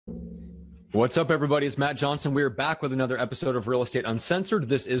What's up, everybody? It's Matt Johnson. We're back with another episode of Real Estate Uncensored.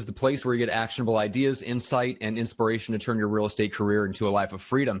 This is the place where you get actionable ideas, insight, and inspiration to turn your real estate career into a life of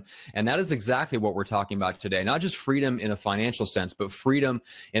freedom. And that is exactly what we're talking about today. Not just freedom in a financial sense, but freedom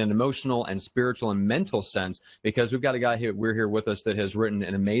in an emotional and spiritual and mental sense, because we've got a guy here with us that has written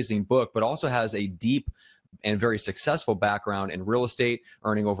an amazing book, but also has a deep and very successful background in real estate,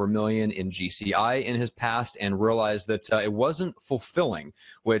 earning over $1 million in GCI in his past, and realized that it wasn't fulfilling,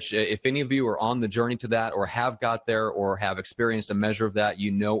 which if any of you are on the journey to that or have got there or have experienced a measure of that,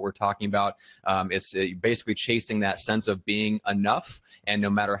 you know what we're talking about. It's basically chasing that sense of being enough, and no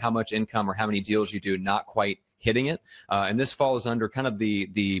matter how much income or how many deals you do, not quite hitting it. And this falls under kind of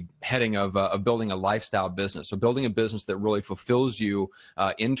the heading of building a lifestyle business. So building a business that really fulfills you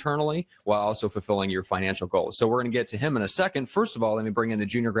internally while also fulfilling your financial goals. So we're going to get to him in a second. First of all, let me bring in the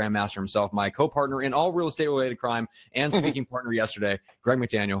junior grandmaster himself, my co-partner in all real estate related crime and speaking partner yesterday, Greg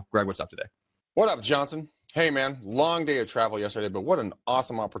McDaniel. Greg, what's up today? What up, Johnson? Hey, man, long day of travel yesterday, but what an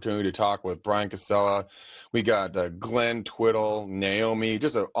awesome opportunity to talk with Brian Casella. We got Glenn Twiddle, Naomi,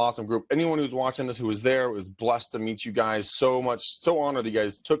 just an awesome group. Anyone who's watching this who was there was blessed to meet you guys so much, so honored that you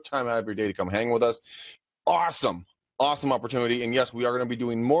guys took time out of your day to come hang with us. Awesome opportunity. And yes, we are going to be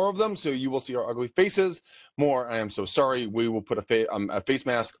doing more of them, so you will see our ugly faces more. I am so sorry. We will put a face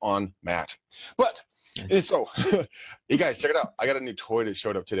mask on Matt. But and so, you guys, check it out. I got a new toy that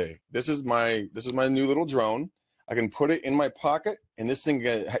showed up today. This is my new little drone. I can put it in my pocket, and this thing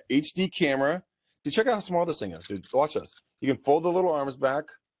got an HD camera. Dude, check out how small this thing is, dude. Watch this. You can fold the little arms back.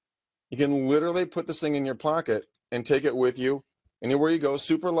 You can literally put this thing in your pocket and take it with you anywhere you go.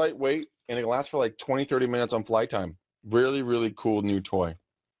 Super lightweight, and it lasts for like 20, 30 minutes on flight time. Really, really cool new toy.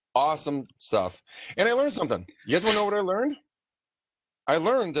 Awesome stuff. And I learned something. You guys want to know what I learned? I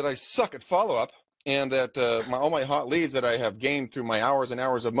learned that I suck at follow-up. And that all my hot leads that I have gained through my hours and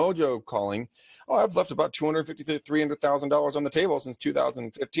hours of mojo calling, I've left about $250,000 to $300,000 on the table since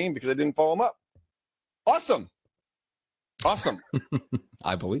 2015 because I didn't follow them up. Awesome.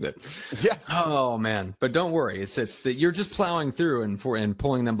 I believe it. Yes. Oh man, but don't worry. It's that you're just plowing through and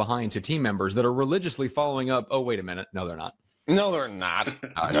pulling them behind to team members that are religiously following up. Oh, wait a minute. No, they're not. No, they're not.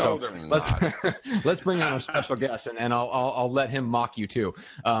 They're not. Let's bring on our special guest, and I'll let him mock you too.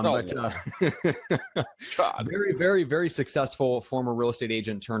 Very, very, very successful former real estate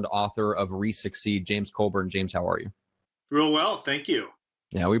agent turned author of Re-Succeed, James Colburn. James, how are you? Real well, thank you.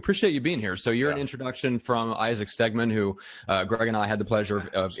 Yeah, we appreciate you being here. So you're an introduction from Isaac Stegman, who Greg and I had the pleasure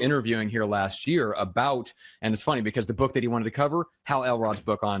of interviewing here last year about, and it's funny because the book that he wanted to cover, Hal Elrod's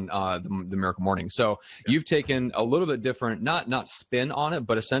book on the Miracle Morning. So you've taken a little bit different, not spin on it,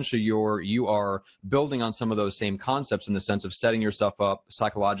 but essentially you are building on some of those same concepts in the sense of setting yourself up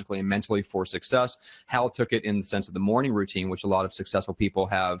psychologically and mentally for success. Hal took it in the sense of the morning routine, which a lot of successful people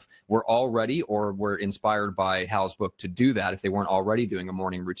were already or were inspired by Hal's book to do that if they weren't already doing a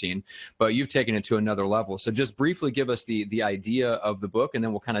morning routine, but you've taken it to another level. So just briefly give us the idea of the book, and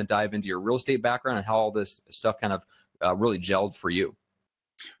then we'll kind of dive into your real estate background and how all this stuff kind of really gelled for you.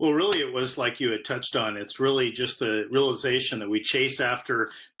 Well, really, it was like you had touched on. It's really just the realization that we chase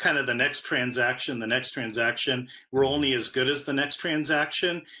after kind of the next transaction. We're only as good as the next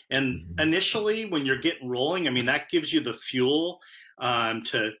transaction. And initially, when you're getting rolling, I mean, that gives you the fuel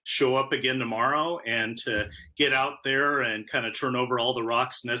to show up again tomorrow and to get out there and kind of turn over all the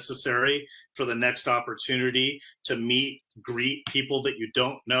rocks necessary for the next opportunity to greet people that you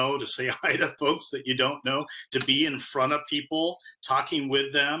don't know, to say hi to folks that you don't know, to be in front of people, talking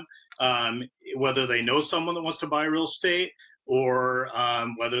with them, whether they know someone that wants to buy real estate or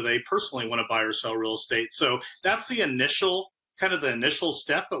whether they personally want to buy or sell real estate. So that's the initial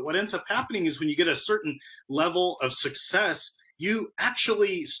step. But what ends up happening is when you get a certain level of success, you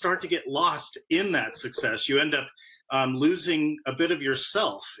actually start to get lost in that success. You end up losing a bit of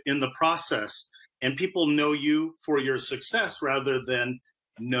yourself in the process, and people know you for your success rather than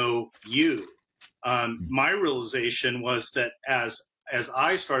know you. My realization was that as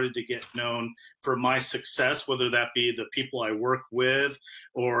I started to get known for my success, whether that be the people I work with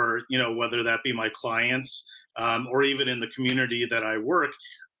or, whether that be my clients or even in the community that I work,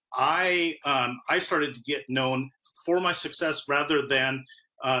 I started to get known for my success rather than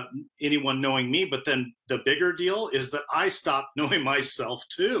anyone knowing me. But then the bigger deal is that I stopped knowing myself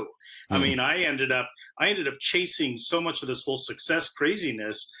too. I mean, I ended up chasing so much of this whole success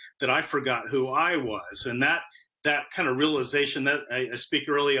craziness that I forgot who I was. And that kind of realization that I speak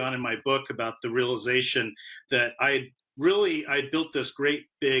early on in my book about the realization that I built this great,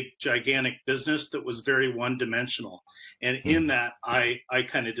 big, gigantic business that was very one-dimensional. And in that, I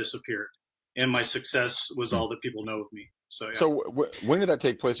kind of disappeared. And my success was all that people know of me. So, yeah. So when did that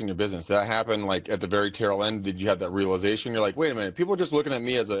take place in your business? Did that happen like at the very tail end? Did you have that realization? You're like, wait a minute, people are just looking at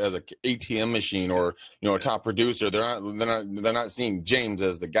me as a ATM machine or, a top producer. They're not seeing James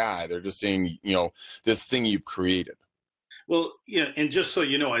as the guy. They're just seeing, this thing you've created. Well, yeah, and just so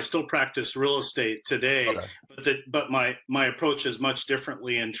you know, I still practice real estate today, Okay. but my approach is much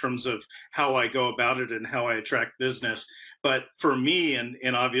differently in terms of how I go about it and how I attract business. But for me,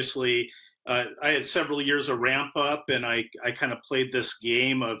 and obviously, I had several years of ramp up, and I kind of played this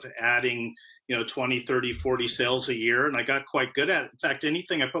game of adding, 20, 30, 40 sales a year, and I got quite good at it. In fact,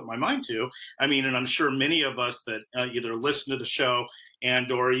 anything I put my mind to, and I'm sure many of us that either listen to the show and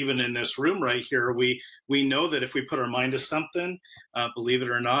or even in this room right here, we know that if we put our mind to something, believe it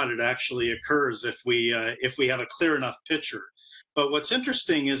or not, it actually occurs if we have a clear enough picture. But what's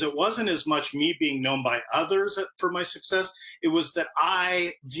interesting is it wasn't as much me being known by others for my success. It was that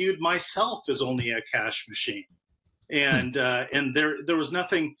I viewed myself as only a cash machine. And there was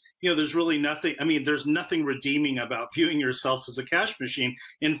nothing, there's really nothing. There's nothing redeeming about viewing yourself as a cash machine.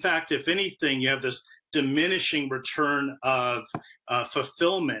 In fact, if anything, you have this diminishing return of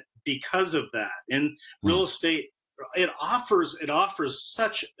fulfillment because of that. In real estate, it offers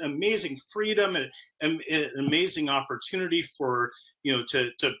such amazing freedom and an amazing opportunity for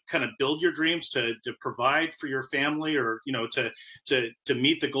to kind of build your dreams, to provide for your family, or to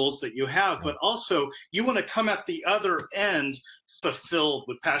meet the goals that you have. But also you want to come at the other end fulfilled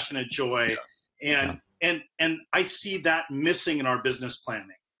with passion and joy. And I see that missing in our business planning.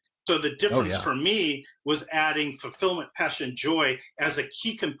 So the difference for me was adding fulfillment, passion, joy as a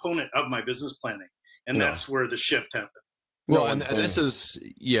key component of my business planning. And that's where the shift happened. Well, and this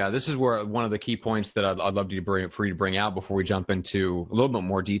is where one of the key points that I'd love for you to bring out before we jump into a little bit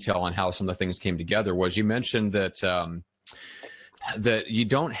more detail on how some of the things came together was you mentioned that that you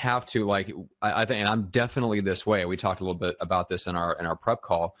don't have to, like, I think, and I'm definitely this way. We talked a little bit about this in our prep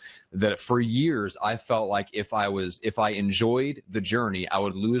call, that for years I felt like if I enjoyed the journey, I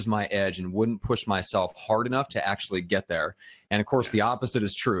would lose my edge and wouldn't push myself hard enough to actually get there. And of course, the opposite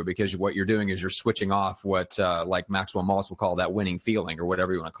is true, because what you're doing is you're switching off what, like Maxwell Maltz will call that winning feeling, or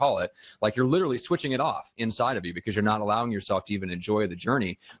whatever you want to call it. Like, you're literally switching it off inside of you because you're not allowing yourself to even enjoy the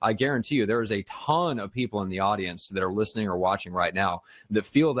journey. I guarantee you there is a ton of people in the audience that are listening or watching right now that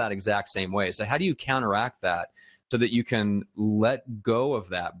feel that exact same way. So how do you counteract that so that you can let go of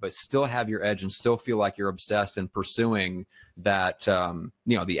that, but still have your edge and still feel like you're obsessed and pursuing that,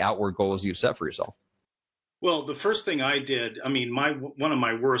 the outward goals you've set for yourself? Well, the first thing I did, one of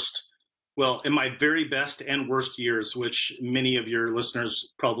my worst, in my very best and worst years, which many of your listeners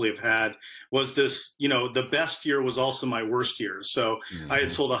probably have had, was this, the best year was also my worst year. So I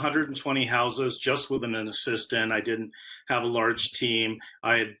had sold 120 houses just with an assistant. I didn't have a large team.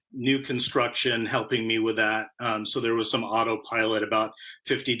 I had new construction helping me with that. So there was some autopilot, about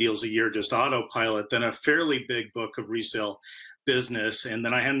 50 deals a year, just autopilot, then a fairly big book of resale business. And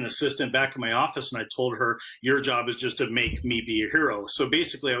then I had an assistant back in my office, and I told her, your job is just to make me be a hero. So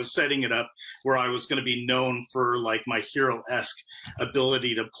basically I was setting it up where I was going to be known for like my hero-esque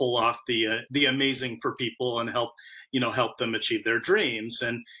ability to pull off the amazing for people and help them achieve their dreams.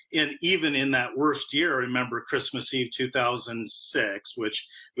 And even in that worst year, I remember Christmas Eve 2006, which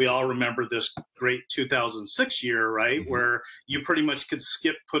we all remember, this great 2006 year, right? Mm-hmm. Where you pretty much could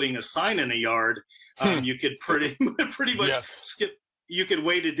skip putting a sign in a yard. You could pretty much skip. You could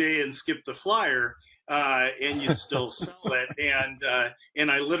wait a day and skip the flyer, and you'd still sell it.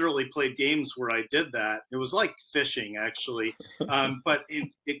 And I literally played games where I did that. It was like fishing, actually. But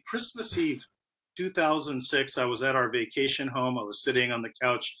in Christmas Eve 2006, I was at our vacation home. I was sitting on the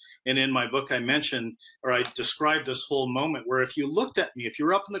couch, and in my book I mentioned, or I described this whole moment where if you looked at me, if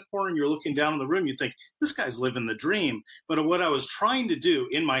you're up in the corner and you're looking down in the room, you'd think, this guy's living the dream. But what I was trying to do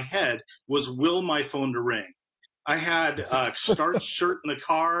in my head was will my phone to ring. I had a starched shirt in the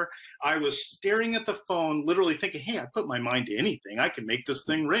car. I was staring at the phone, literally thinking, hey, I put my mind to anything. I can make this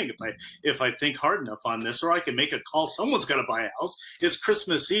thing ring if I think hard enough on this, or I can make a call. Someone's got to buy a house. It's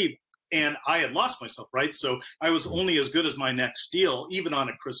Christmas Eve. And I had lost myself, right? So I was only as good as my next deal, even on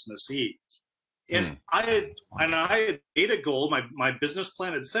a Christmas Eve. And I had made a goal. My business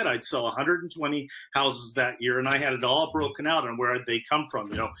plan had said I'd sell 120 houses that year, and I had it all broken out on where they come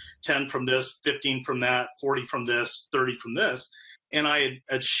from. 10 from this, 15 from that, 40 from this, 30 from this. And I had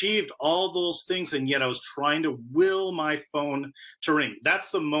achieved all those things, and yet I was trying to will my phone to ring. That's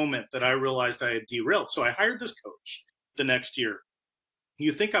the moment that I realized I had derailed. So I hired this coach the next year.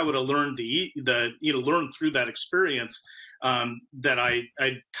 You think I would have learned learned through that experience that I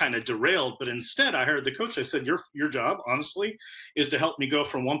kind of derailed, but instead I hired the coach. I said, your job, honestly, is to help me go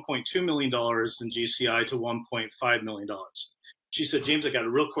from $1.2 million in GCI to $1.5 million. She said, James, I got a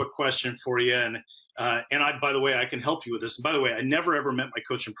real quick question for you. And by the way, I can help you with this. And by the way, I never, ever met my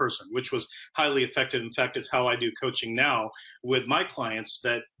coach in person, which was highly effective. In fact, it's how I do coaching now with my clients,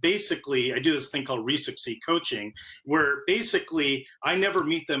 that basically I do this thing called Re-Succeed coaching, where basically I never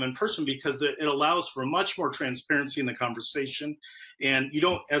meet them in person because it allows for much more transparency in the conversation. And you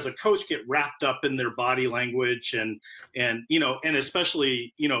don't, as a coach, get wrapped up in their body language and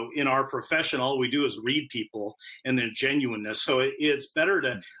especially, in our profession, all we do is read people and their genuineness. So it's better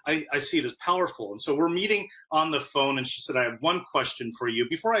to, I see it as powerful. And so we're meeting on the phone, and she said, I have one question for you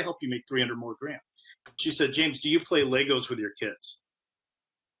before I help you make 300 more grand. She said, James, do you play Legos with your kids?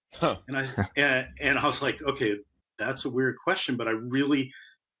 Huh. And I was like, okay, that's a weird question, but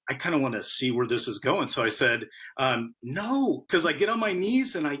I kind of want to see where this is going. So I said, no, because I get on my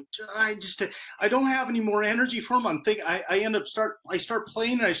knees and I don't have any more energy for them. I start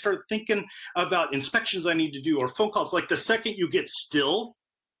playing and I start thinking about inspections I need to do or phone calls. Like the second you get still,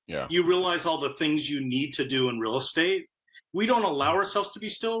 you realize all the things you need to do in real estate. We don't allow ourselves to be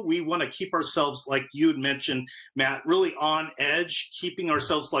still. We want to keep ourselves, like you had mentioned, Matt, really on edge, keeping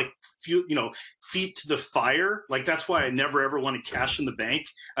ourselves like, feet to the fire. Like that's why I never, ever want to cash in the bank.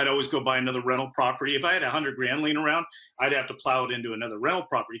 I'd always go buy another rental property. If I had $100 grand laying around, I'd have to plow it into another rental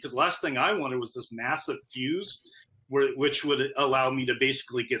property, because the last thing I wanted was this massive fuse, which would allow me to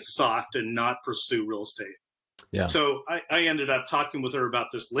basically get soft and not pursue real estate. Yeah. So I ended up talking with her about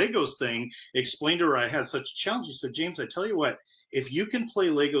this Legos thing, explained to her I had such a challenge. She said, James, I tell you what, if you can play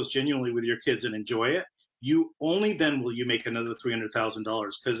Legos genuinely with your kids and enjoy it, you only then will you make another $300,000.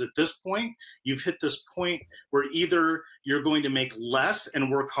 Because at this point, you've hit this point where either you're going to make less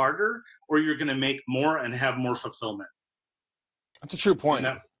and work harder, or you're going to make more and have more fulfillment. That's a true point.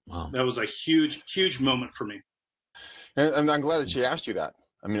 That was a huge, huge moment for me. And I'm glad that she asked you that.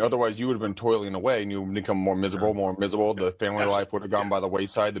 I mean, otherwise you would have been toiling away and you would become more miserable. The family life would have gone by the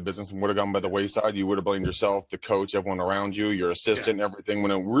wayside. The business would have gone by the wayside. You would have blamed yourself, the coach, everyone around you, your assistant, everything,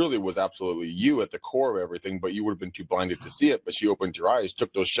 when it really was absolutely you at the core of everything, but you would have been too blinded to see it. But she opened your eyes,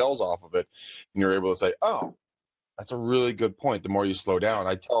 took those shells off of it, and you're able to say, oh, that's a really good point. The more you slow down,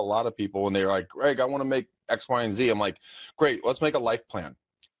 I tell a lot of people when they're like, Greg, I want to make X, Y, and Z. I'm like, great, let's make a life plan.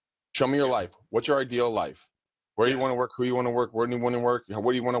 Show me your life. What's your ideal life? Where you want to work, who you want to work, where do you want to work,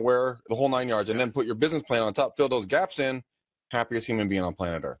 what do you want to wear, the whole 9 yards, and then put your business plan on top, fill those gaps in, happiest human being on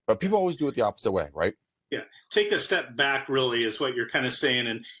planet Earth. But people always do it the opposite way, right? Yeah. Take a step back, really, is what you're kind of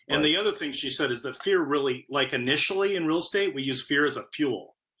saying. And the other thing she said is that fear really, like initially in real estate, we use fear as a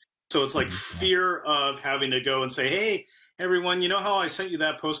fuel. So it's like fear of having to go and say, hey, everyone, you know how I sent you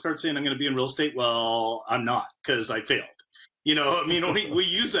that postcard saying I'm going to be in real estate? Well, I'm not, because I failed. We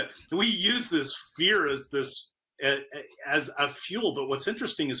use it. We use this fear as a fuel, but what's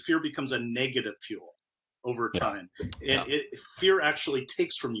interesting is fear becomes a negative fuel over time. And fear actually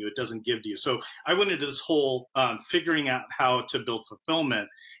takes from you. It doesn't give to you. So I went into this whole figuring out how to build fulfillment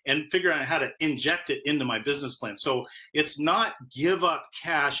and figuring out how to inject it into my business plan. So it's not give up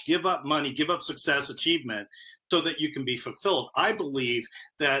cash, give up money, give up success, achievement, so that you can be fulfilled. I believe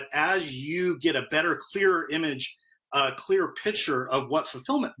that as you get a better, clearer image, a clear picture of what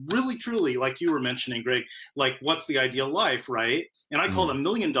fulfillment really, truly, like you were mentioning, Greg, like what's the ideal life, right? And I call it $1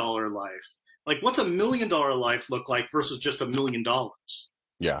 million life. Like what's $1 million life look like versus just $1 million?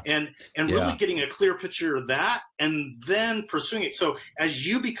 Yeah. And really getting a clear picture of that and then pursuing it. So as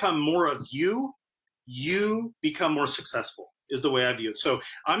you become more of you, you become more successful is the way I view it. So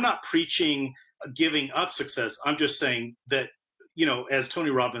I'm not preaching giving up success. I'm just saying that, as Tony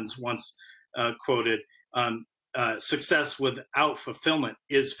Robbins once quoted, success without fulfillment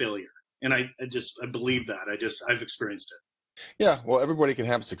is failure. And I believe that. I've experienced it. Yeah, well, everybody can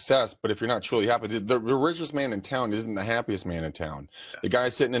have success, but if you're not truly happy, the richest man in town isn't the happiest man in town. The guy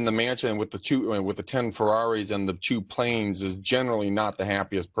sitting in the mansion with the 10 Ferraris and the 2 planes is generally not the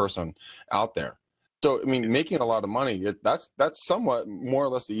happiest person out there. So, I mean, making a lot of money, that's somewhat more or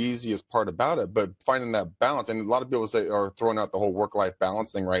less the easiest part about it, but finding that balance, and a lot of people are throwing out the whole work-life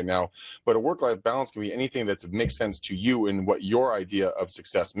balance thing right now, but a work-life balance can be anything that makes sense to you and what your idea of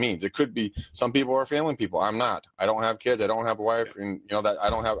success means. It could be, some people are family people. I'm not. I don't have kids. I don't have a wife, and that I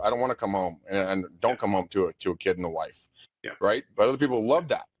don't want to come home and don't come home to a kid and a wife, right? But other people love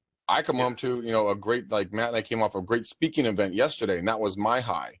that. I come home to, a great, like Matt and I came off a great speaking event yesterday, and that was my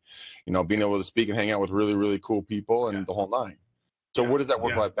high, being able to speak and hang out with really, really cool people and the whole nine. So what does that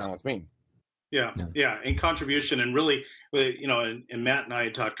work-life balance mean? Yeah, Yeah. yeah, and contribution, and really, and Matt and I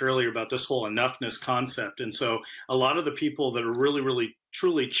had talked earlier about this whole enoughness concept, and so a lot of the people that are really, really,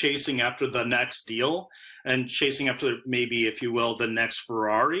 truly chasing after the next deal and chasing after maybe, if you will, the next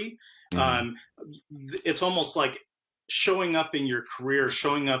Ferrari, Mm-hmm. um, it's almost like showing up in your career,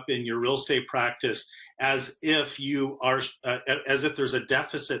 showing up in your real estate practice as if you are, as if there's a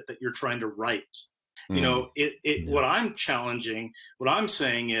deficit that you're trying to right. Mm. What I'm challenging, what I'm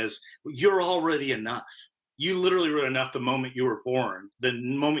saying is you're already enough. You literally were enough the moment you were born, the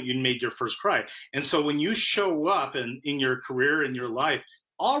moment you made your first cry. And so when you show up in your career, in your life,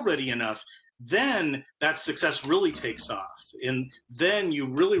 already enough, then that success really takes off. And then you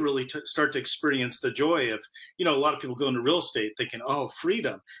really, really start to experience the joy of, a lot of people go into real estate thinking, oh,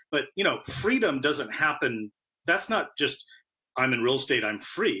 freedom. But, freedom doesn't happen. That's not just I'm in real estate, I'm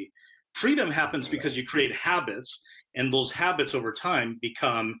free. Freedom happens because you create habits, and those habits over time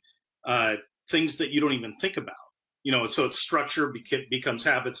become things that you don't even think about. So it's structure becomes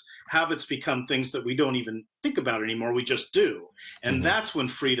habits. Habits become things that we don't even think about anymore. We just do. And Mm-hmm. that's when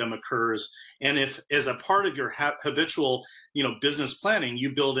freedom occurs. And if, as a part of your habitual, business planning,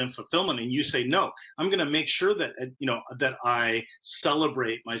 you build in fulfillment and you say, no, I'm going to make sure that, that I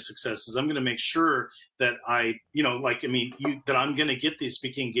celebrate my successes. I'm going to make sure that that I'm going to get these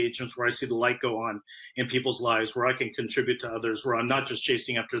speaking engagements where I see the light go on in people's lives, where I can contribute to others, where I'm not just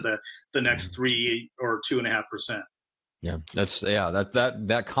chasing after the next 3 or 2.5%. Yeah,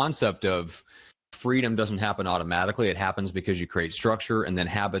 that concept of freedom doesn't happen automatically. It happens because you create structure and then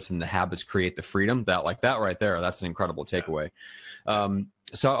habits, and the habits create the freedom. That right there, that's an incredible takeaway.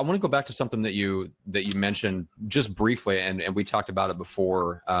 So I want to go back to something that you mentioned just briefly, and we talked about it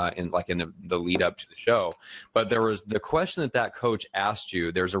before in the lead up to the show. But there was the question that coach asked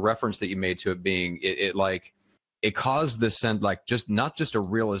you. There's a reference that you made to it being it caused this sense, like, just not just a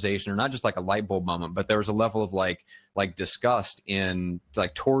realization or not just like a light bulb moment, but there was a level of like disgust in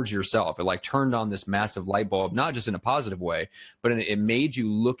towards yourself. It turned on this massive light bulb, not just in a positive way, but it made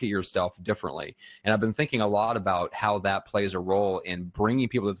you look at yourself differently. And I've been thinking a lot about how that plays a role in bringing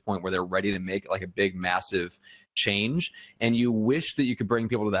people to the point where they're ready to make a big, massive change. And you wish that you could bring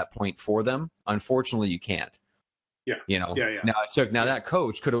people to that point for them. Unfortunately, you can't. Yeah. Now Yeah. that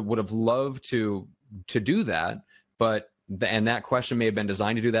coach would have loved to do that, but and that question may have been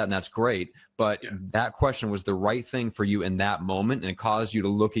designed to do that, and that's great, but that question was the right thing for you in that moment, and it caused you to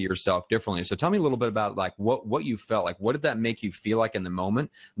look at yourself differently. So tell me a little bit about what you felt like. What did that make you feel like in the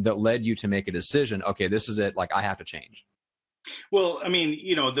moment that led you to make a decision? Okay, this is it. I have to change. Well, I mean,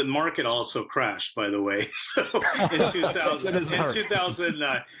 the market also crashed, by the way. So in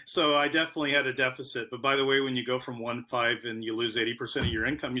 2000, so I definitely had a deficit. But by the way, when you go from 1.5 and you lose 80% of your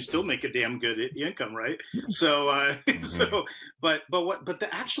income, you still make a damn good income, right? So,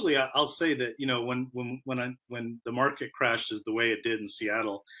 actually, I'll say that, when the market crashed as the way it did in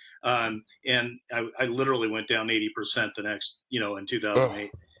Seattle, and I literally went down 80% the next, in 2008.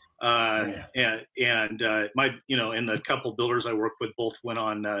 And the couple builders I worked with both went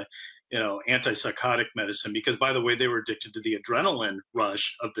on, antipsychotic medicine because, by the way, they were addicted to the adrenaline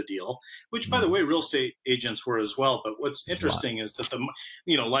rush of the deal, which, by the way, real estate agents were as well. But what's interesting is that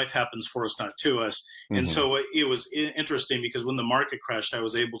life happens for us, not to us. Mm-hmm. And so it was interesting because when the market crashed, I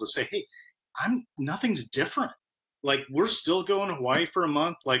was able to say, hey, nothing's different. We're still going to Hawaii for a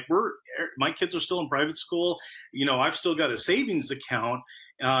month. My kids are still in private school. I've still got a savings account.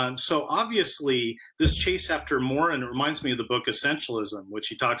 So obviously this chase after more, and it reminds me of the book Essentialism, which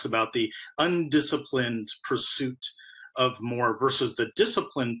he talks about the undisciplined pursuit of more versus the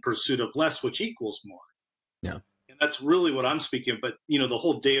disciplined pursuit of less, which equals more. Yeah. And that's really what I'm speaking of. But, the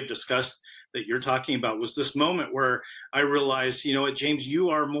whole day of disgust that you're talking about was this moment where I realized, James, you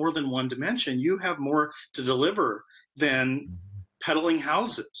are more than one dimension. You have more to deliver than peddling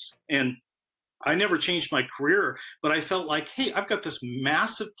houses. And I never changed my career, but I felt like, hey, I've got this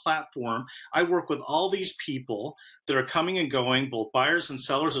massive platform. I work with all these people that are coming and going, both buyers and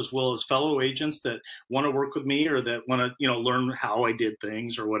sellers, as well as fellow agents that want to work with me or that want to, learn how I did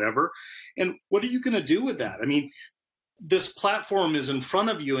things or whatever. And what are you going to do with that? I mean, this platform is in front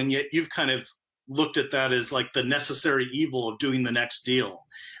of you, and yet you've kind of looked at that as the necessary evil of doing the next deal.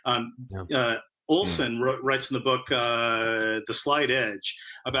 Olson writes in the book The Slight Edge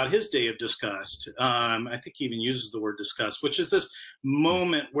about his day of disgust. I think he even uses the word disgust, which is this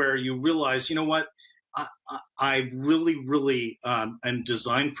moment where you realize, you know what, I really, really am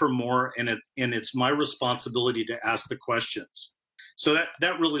designed for more, and it's my responsibility to ask the questions. So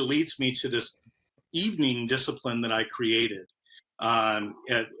that really leads me to this evening discipline that I created.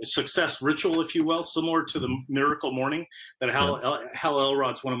 success ritual, if you will, similar to the Miracle Morning that Hal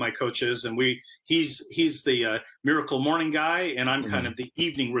Elrod's one of my coaches, and he's the Miracle Morning guy, and I'm kind of the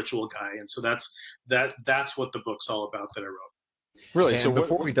evening ritual guy, and so that's what the book's all about that I wrote. Really? And so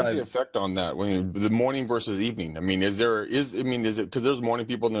before what's we dive, the effect on that when the morning versus evening? I mean, is it because there's morning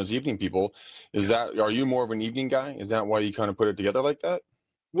people and there's evening people? Are you more of an evening guy? Is that why you kind of put it together like that?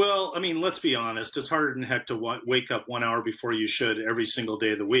 Well, I mean, let's be honest. It's harder than heck to wake up 1 hour before you should every single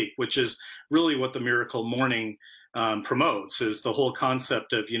day of the week, which is really what the Miracle Morning promotes, is the whole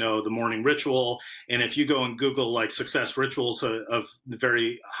concept of, the morning ritual. And if you go and Google like success rituals of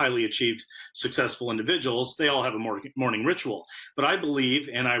very highly achieved successful individuals, they all have a morning ritual. But I believe,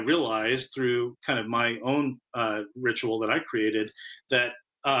 and I realized through kind of my own ritual that I created, that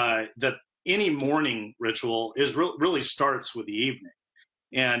any morning ritual really starts with the evening.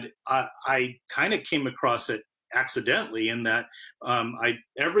 And I kind of came across it accidentally in that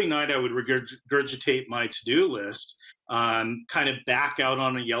every night I would regurgitate my to-do list, kind of back out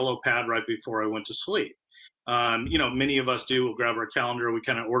on a yellow pad right before I went to sleep. Many of us do. We'll grab our calendar. We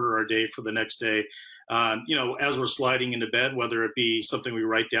kind of order our day for the next day. As we're sliding into bed, whether it be something we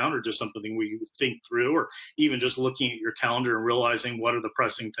write down or just something we think through, or even just looking at your calendar and realizing what are the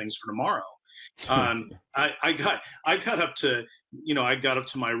pressing things for tomorrow. I got up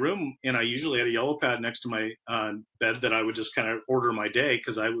to my room, and I usually had a yellow pad next to my bed that I would just kind of order my day,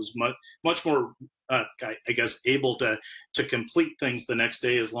 because I was much more, I guess, able to complete things the next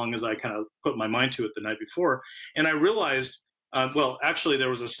day as long as I kind of put my mind to it the night before. And I realized, actually, there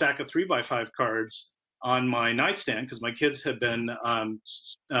was a stack of 3x5 cards on my nightstand, because my kids had been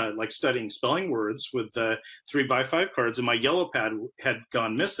like studying spelling words with the 3x5 cards, and my yellow pad had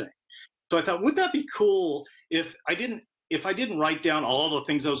gone missing. So I thought, wouldn't that be cool if I didn't write down all the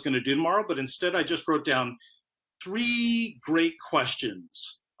things I was going to do tomorrow, but instead I just wrote down 3 great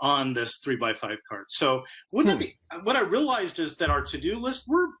questions on this 3x5 card. So wouldn't it be, what I realized is that our to-do list,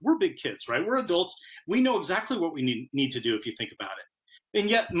 we're big kids, right? We're adults. We know exactly what we need to do if you think about it. And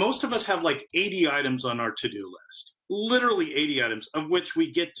yet most of us have like 80 items on our to-do list, literally 80 items, of which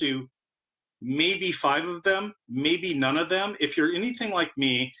we get to maybe 5 of them, maybe none of them. If you're anything like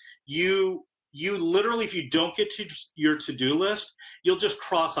me, you literally, if you don't get to your to-do list, you'll just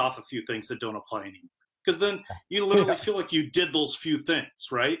cross off a few things that don't apply anymore. Because then you literally feel like you did those few things,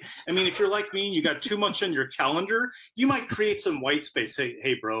 right? I mean, if you're like me and you got too much on your calendar, you might create some white space.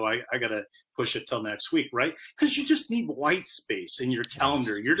 Hey, bro, I got to push it till next week, right? Because you just need white space in your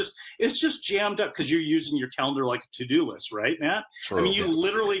calendar. It's just jammed up because you're using your calendar like a to-do list, right, Matt? True. I mean, you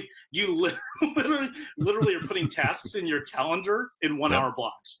literally are putting tasks in your calendar in 1 hour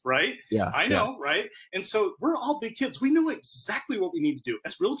blocks, right? Yeah. I know, right? And so we're all big kids. We know exactly what we need to do.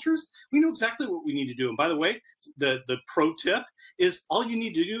 As realtors, we know exactly what we need to do. And by the way, the pro tip is all you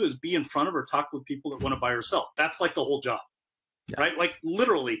need to do is be in front of or talk with people that want to buy or sell. That's like the whole job, right? Like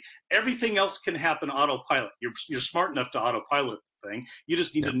literally everything else can happen autopilot. You're smart enough to autopilot the thing. You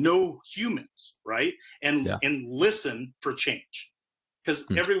just need to know humans, right? And listen for change, because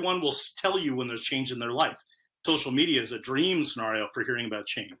everyone will tell you when there's change in their life. Social media is a dream scenario for hearing about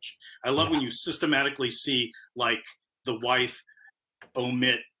change. I love when you systematically see like the wife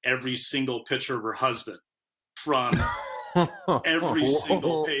omit every single picture of her husband from every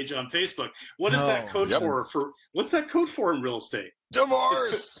single page on Facebook. What is that code for? What's that code for in real estate?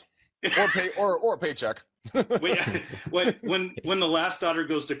 Divorce. or paycheck. when the last daughter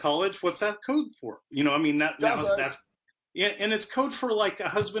goes to college, what's that code for? That's and it's code for like a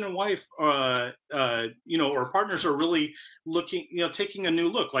husband and wife, or partners are really looking, taking a new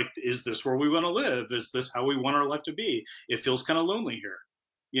look. Like, is this where we want to live? Is this how we want our life to be? It feels kind of lonely here.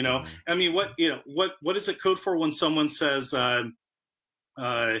 I mean, what is it code for when someone says,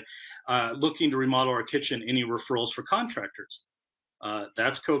 looking to remodel our kitchen, any referrals for contractors?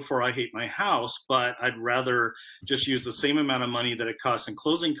 That's code for I hate my house, but I'd rather just use the same amount of money that it costs in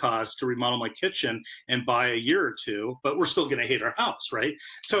closing costs to remodel my kitchen and buy a year or two, but we're still going to hate our house, right?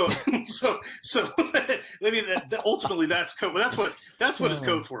 So I mean, ultimately that's code. That's what it's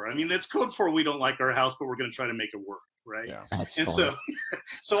code for. I mean, it's code for we don't like our house, but we're going to try to make it work. Right. Yeah, and funny.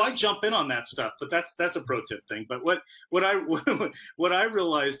 So I jump in on that stuff, but that's a pro tip thing. But what I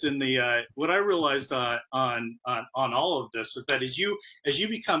realized on all of this is that as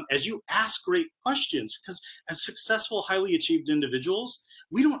you ask great questions, because as successful, highly achieved individuals,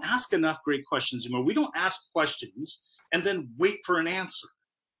 we don't ask enough great questions anymore. We don't ask questions and then wait for an answer.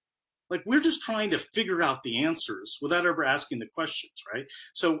 Like, we're just trying to figure out the answers without ever asking the questions, right?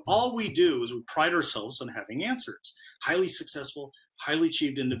 So all we do is we pride ourselves on having answers. Highly successful, highly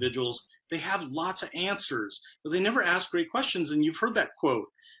achieved individuals, they have lots of answers, but they never ask great questions. And you've heard that quote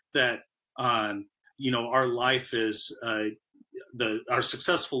that, our life is, our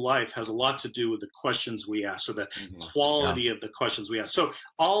successful life has a lot to do with the questions we ask, or the quality of the questions we ask. So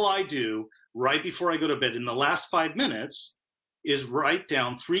all I do right before I go to bed in the last 5 minutes is write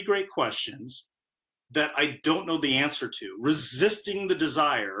down 3 great questions that I don't know the answer to, resisting the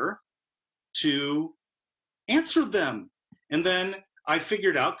desire to answer them. And then I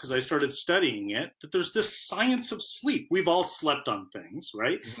figured out, because I started studying it, that there's this science of sleep. We've all slept on things,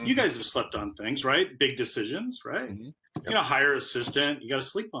 right? You guys have slept on things, right? Big decisions, right? Yep. Hire an assistant, you got to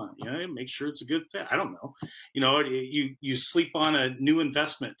sleep on it, make sure it's a good fit. I don't know. You sleep on a new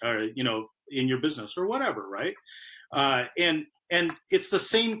investment, or, in your business or whatever, right? And it's the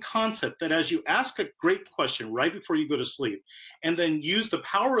same concept, that as you ask a great question right before you go to sleep, and then use the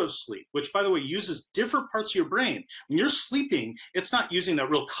power of sleep, which, by the way, uses different parts of your brain. When you're sleeping, it's not using that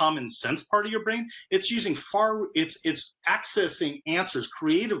real common sense part of your brain. It's using it's accessing answers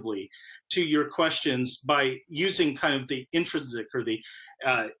creatively to your questions by using kind of the intrinsic or the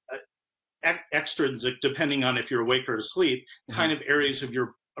extrinsic, depending on if you're awake or asleep, kind of areas of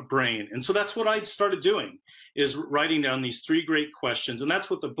your brain. And so that's what I started doing, is writing down these 3 great questions. And that's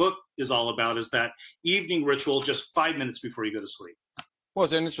what the book is all about, is that evening ritual just 5 minutes before you go to sleep. Well,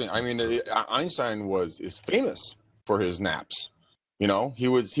 it's interesting. I mean, Einstein is famous for his naps. He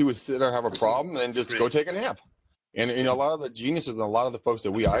would sit there, have a problem, and then just go take a nap. And a lot of the geniuses and a lot of the folks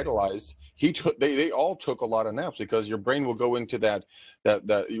that we idolize, they all took a lot of naps, because your brain will go into that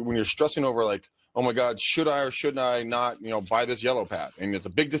when you're stressing over, like, oh my God, should I or should I not, buy this yellow pad? And it's a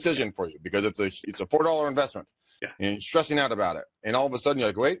big decision for you, because it's a $4 investment. Yeah. And you're stressing out about it. And all of a sudden you're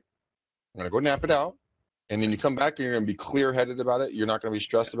like, wait, I'm going to go nap it out. And then you come back and you're going to be clear-headed about it. You're not going to be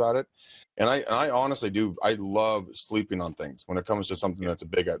stressed about it. And I honestly do. I love sleeping on things when it comes to something that's a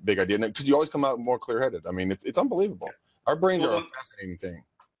big idea. Because you always come out more clear-headed. I mean, it's unbelievable. Our brains are a fascinating thing.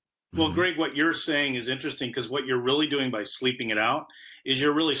 Well, Greg, what you're saying is interesting, because what you're really doing by sleeping it out is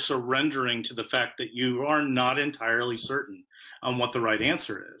you're really surrendering to the fact that you are not entirely certain on what the right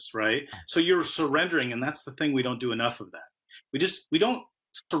answer is, right? So you're surrendering, and that's the thing, we don't do enough of that. We don't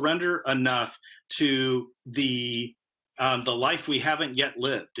surrender enough to the life we haven't yet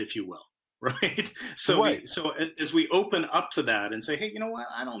lived, if you will, right? So as we open up to that and say, hey, you know what?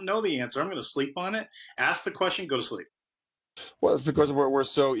 I don't know the answer. I'm going to sleep on it. Ask the question, go to sleep. Well, it's because we're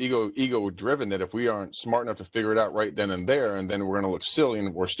so ego driven that if we aren't smart enough to figure it out right then and there, and then we're going to look silly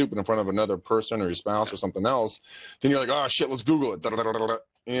and we're stupid in front of another person or your spouse or something else, then you're like, oh shit, let's Google it.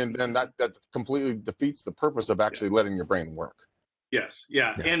 And then that completely defeats the purpose of actually letting your brain work. Yes.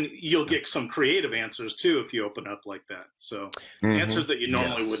 Yeah. And you'll get some creative answers too if you open up like that. So answers that you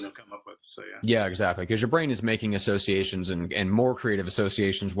normally wouldn't have come up with. So yeah, exactly. Because your brain is making associations and more creative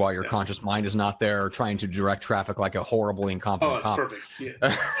associations while your conscious mind is not there trying to direct traffic like a horribly incompetent cop. Perfect.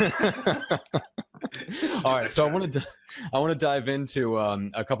 Yeah. All right. So I want to dive into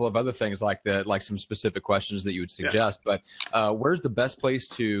a couple of other things like some specific questions that you would suggest. But where's the best place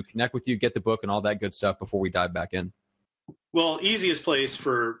to connect with you, get the book, and all that good stuff before we dive back in? Well, easiest place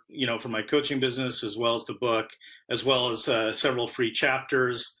for my coaching business, as well as the book, as well as several free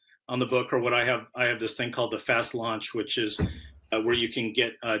chapters on the book, or what I have this thing called the Fast Launch, which is where you can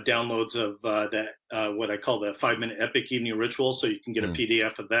get downloads of what I call the 5-minute epic evening ritual. So you can get a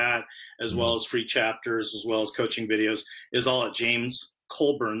PDF of that, as well as free chapters, as well as coaching videos, is all at James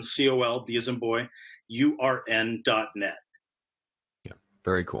Colburn, COLB as in boy, URN.net.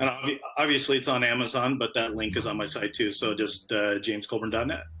 Very cool. And obviously it's on Amazon, but that link is on my site too. So just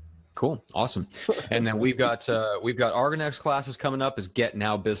jamescolburn.net. Cool. Awesome. And then we've got our next classes coming up is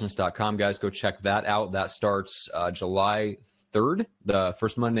getnowbusiness.com. Guys, go check that out. That starts July 3rd, the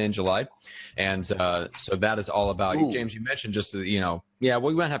first Monday in July. And so that is all about you. James, you mentioned just, we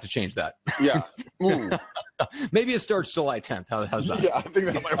might have to change that. Yeah. Maybe it starts July 10th. How's that? Yeah, I think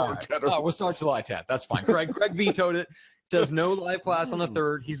that might work better. We'll start July 10th. That's fine. Greg vetoed it. Says no live class on the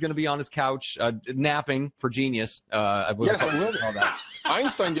 3rd. He's going to be on his couch napping for genius. I will. All that.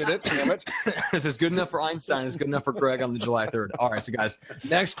 Einstein did it. Damn it. If it's good enough for Einstein, it's good enough for Greg on the July 3rd. All right, so guys,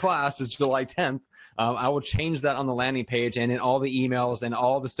 next class is July 10th. I will change that on the landing page and in all the emails and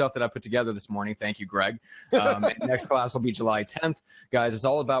all the stuff that I put together this morning. Thank you, Greg. Next class will be July 10th. Guys, it's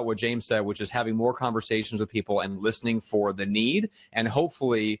all about what James said, which is having more conversations with people and listening for the need, and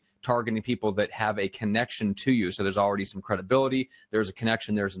hopefully targeting people that have a connection to you. So there's already some credibility, there's a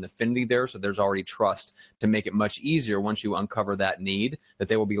connection, there's an affinity there, so there's already trust to make it much easier once you uncover that need, that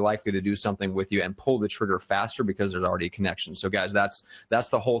they will be likely to do something with you and pull the trigger faster because there's already a connection. So guys, that's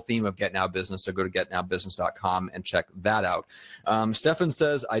the whole theme of Get Now Business. So go to getnowbusiness.com and check that out. Stefan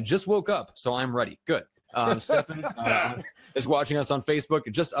says, I just woke up, so I'm ready. Good. Stefan is watching us on Facebook,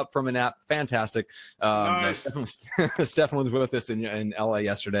 just up from a nap. Fantastic. Nice. Stefan was with us in LA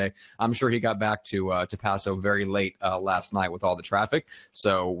yesterday. I'm sure he got back to Paso very late last night with all the traffic.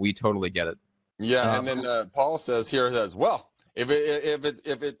 So we totally get it. Yeah, and then Paul says, well,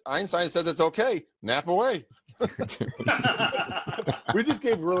 if Einstein says it's okay, nap away. We just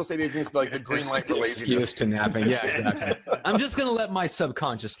gave real estate agents like the green light for laziness. Excuse to napping. Yeah, exactly. I'm just gonna let my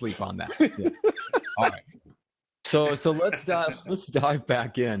subconscious sleep on that. Yeah. All right. So let's dive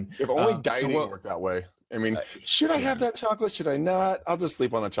back in. If only dieting worked that way. I mean, should I have that chocolate? Should I not? I'll just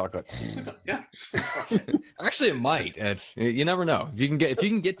sleep on the chocolate. Yeah. Actually, it might. You never know. If you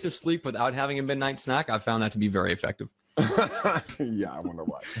can get to sleep without having a midnight snack, I've found that to be very effective. Yeah, I wonder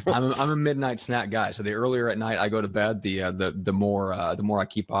why. I'm a midnight snack guy, so the earlier at night I go to bed, the more I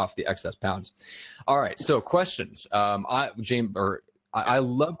keep off the excess pounds. All right, so questions. I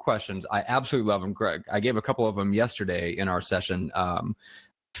love questions. I absolutely love them, Greg. I gave a couple of them yesterday in our session.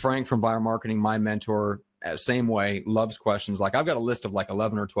 Frank from Buyer Marketing, my mentor, same way, loves questions. Like I've got a list of like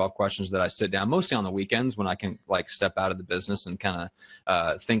 11 or 12 questions that I sit down, mostly on the weekends when I can like step out of the business and kind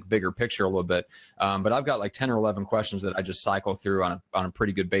of think bigger picture a little bit. But I've got like 10 or 11 questions that I just cycle through on a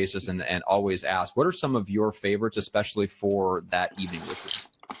pretty good basis and always ask. What are some of your favorites, especially for that evening with you?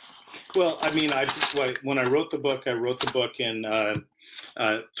 Well, I mean, when I wrote the book in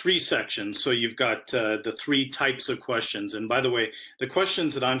 3 sections. So you've got the 3 types of questions. And by the way, the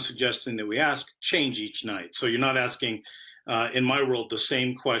questions that I'm suggesting that we ask change each night. So you're not asking, in my world, the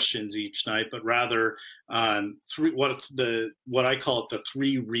same questions each night, but rather what I call it the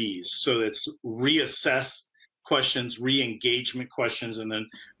 3 re's. So it's reassess questions, re-engagement questions, and then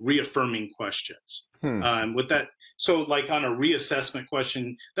reaffirming questions. With that, so like on a reassessment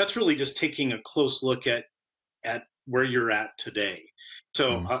question, that's really just taking a close look at where you're at today.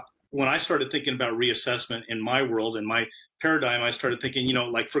 So when I started thinking about reassessment in my world, in my paradigm, I started thinking,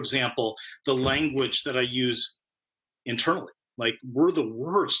 like, for example, the language that I use internally, like we're the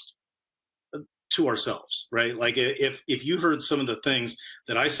worst to ourselves, right? Like if you heard some of the things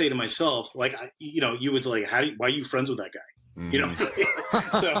that I say to myself, like, you would like, why are you friends with that guy?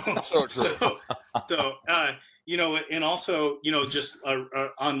 So true. And also, just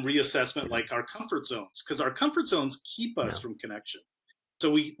on reassessment, like our comfort zones, because our comfort zones keep us from connection. So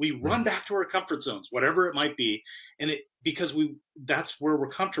we run back to our comfort zones, whatever it might be, and because that's where we're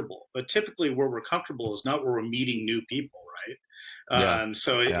comfortable. But typically, where we're comfortable is not where we're meeting new people, right?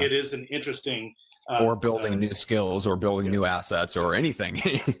 It is an interesting. Or building new skills, or building new assets, or anything.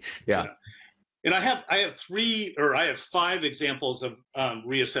 Yeah. And I have 5 examples of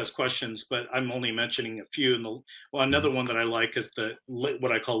reassess questions, but I'm only mentioning a few. And another one that I like is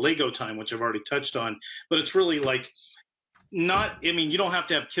what I call Lego time, which I've already touched on. But it's really like you don't have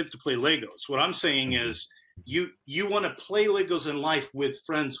to have kids to play Legos. What I'm saying is you want to play Legos in life with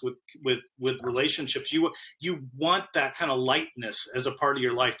friends, with relationships. You want that kind of lightness as a part of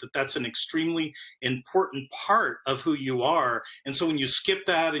your life, that's an extremely important part of who you are. And so when you skip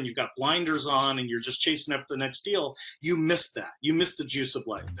that and you've got blinders on and you're just chasing after the next deal, you miss that. You miss the juice of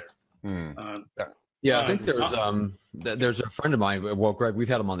life there. Yeah, I think there's a friend of mine. Well, Greg, we've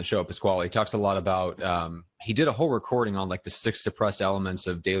had him on the show, Pasquale. He talks a lot about. He did a whole recording on like the 6 suppressed elements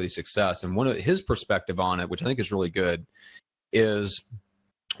of daily success, and one of his perspective on it, which I think is really good, is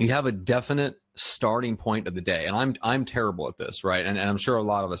you have a definite starting point of the day. And I'm terrible at this, right? And I'm sure a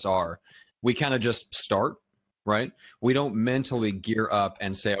lot of us are. We kind of just start, right? We don't mentally gear up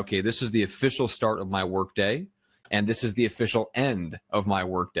and say, okay, this is the official start of my workday. And this is the official end of my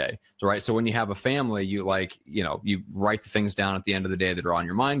workday, right? So when you have a family, you write the things down at the end of the day that are on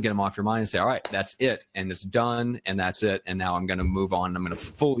your mind, get them off your mind, and say, all right, that's it, and it's done, and that's it, and now I'm going to move on. I'm going to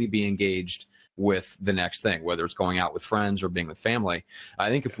fully be engaged with the next thing, whether it's going out with friends or being with family. I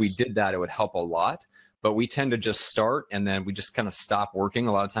think if we did that, it would help a lot. But we tend to just start and then we just kind of stop working.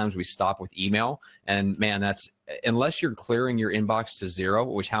 A lot of times we stop with email, and man, that's unless you're clearing your inbox to 0,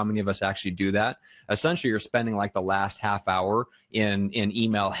 which how many of us actually do that? Essentially, you're spending like the last half hour in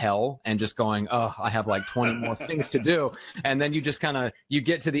email hell and just going, oh, I have like 20 more things to do. And then you just you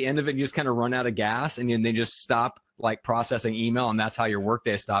get to the end of it and you just kind of run out of gas and then just stop like processing email, and that's how your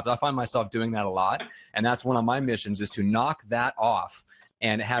workday stops. I find myself doing that a lot, and that's one of my missions is to knock that off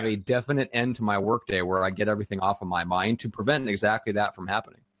and have a definite end to my workday where I get everything off of my mind to prevent exactly that from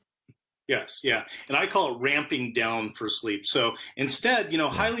happening. Yes, yeah. And I call it ramping down for sleep. So instead,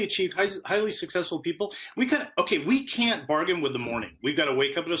 highly achieved, highly successful people, we can't bargain with the morning. We've got to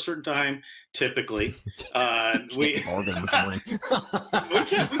wake up at a certain time, typically. Bargain with the morning. we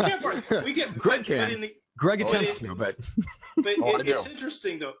can't bargain. Greg can. Greg attempts to, but it's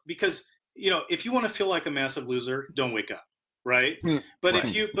interesting though, because, if you want to feel like a massive loser, don't wake up. Right. But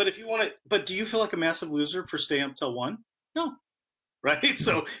right. but do you feel like a massive loser for staying up till 1? No. Right.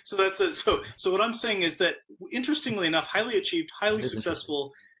 So that's it. So what I'm saying is that, interestingly enough, highly achieved, highly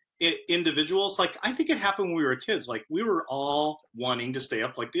successful individuals, like, I think it happened when we were kids. Like, we were all wanting to stay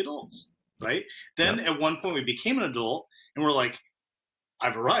up like the adults. Right. Then at one point we became an adult and we're like,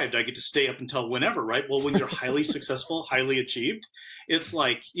 I've arrived. I get to stay up until whenever. Right. Well, when you're highly successful, highly achieved, it's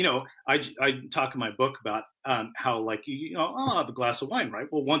like, I talk in my book about how, like, I'll have a glass of wine. Right.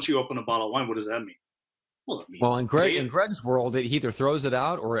 Well, once you open a bottle of wine, what does that mean? Well, in Greg's world, it either throws it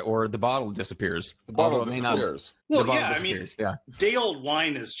out or the bottle disappears. The bottle disappears. Well, yeah, day old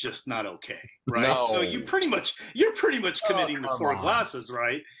wine is just not okay, right? No. So you're pretty much committing to 4 glasses,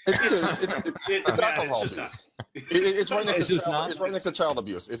 right? It's alcohol abuse. It's right next to child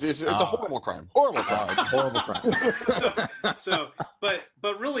abuse. It's a horrible crime. Horrible crime.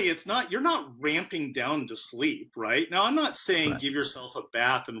 But really, it's not. You're not ramping down to sleep, right? Now, I'm not saying give yourself a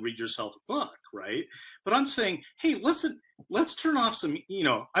bath and read yourself a book, right? But I'm saying, hey, listen, let's turn off some,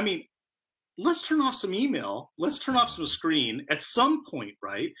 let's turn off some email. Let's turn off some screen at some point,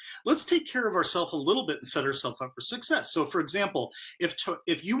 right? Let's take care of ourselves a little bit and set ourselves up for success. So, for example,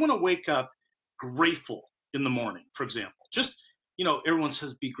 if you want to wake up grateful in the morning, for example, just, everyone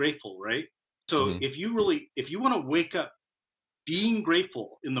says be grateful, right? So if you want to wake up being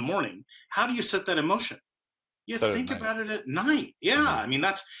grateful in the morning, how do you set that emotion? You think about it at night. Yeah. I mean,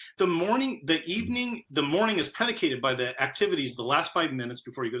 that's the morning, the morning is predicated by the activities the last 5 minutes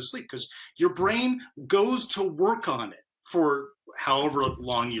before you go to sleep, because your brain goes to work on it for however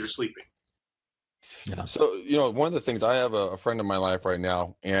long you're sleeping. Yeah. So, one of the things, I have a friend in my life right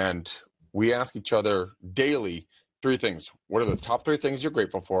now, and we ask each other daily 3 things. What are the top 3 things you're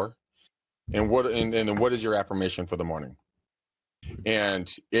grateful for? And then what is your affirmation for the morning? And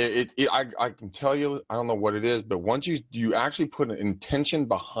I can tell you, I don't know what it is, but once you actually put an intention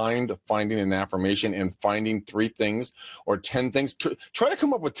behind finding an affirmation and finding 3 things or 10 things, try to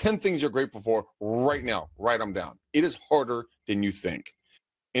come up with 10 things you're grateful for right now. Write them down. It is harder than you think.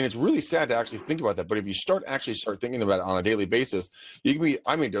 And it's really sad to actually think about that. But if you start thinking about it on a daily basis, you can be,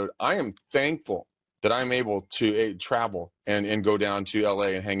 dude, I am thankful that I'm able to travel and go down to LA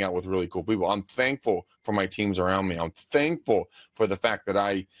and hang out with really cool people. I'm thankful for my teams around me. I'm thankful for the fact that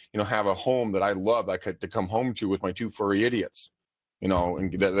I, have a home that I love, that I could to come home to with my 2 furry idiots, and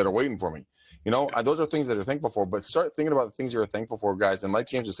that are waiting for me. Those are things that you're thankful for. But start thinking about the things you're thankful for, guys. And like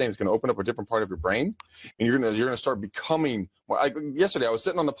James was saying, it's going to open up a different part of your brain, and you're gonna start becoming. Yesterday, I was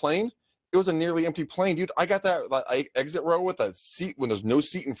sitting on the plane. It was a nearly empty plane, dude. I got that exit row with a seat when there's no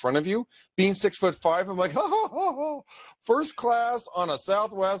seat in front of you. Being 6'5", I'm like, first class on a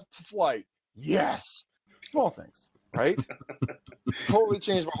Southwest flight. Yes. Small things, right? Totally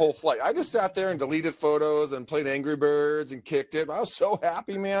changed my whole flight. I just sat there and deleted photos and played Angry Birds and kicked it. I was so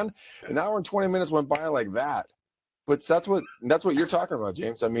happy, man. An hour and 20 minutes went by like that. But that's what you're talking about,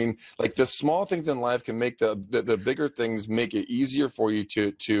 James. I mean, like, the small things in life can make the bigger things make it easier for you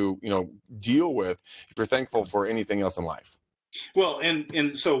to deal with if you're thankful for anything else in life. Well,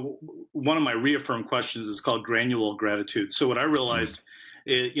 and so one of my reaffirmed questions is called granular gratitude. So what I realized,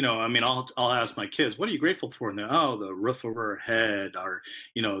 I'll ask my kids, what are you grateful for? And the roof over our head, or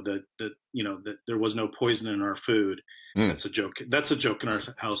that there was no poison in our food. That's a joke. That's a joke in our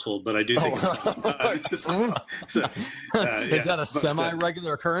household, but I do think is that a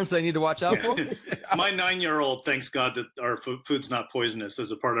semi-regular occurrence I need to watch out for? My 9-year-old thanks God that our food's not poisonous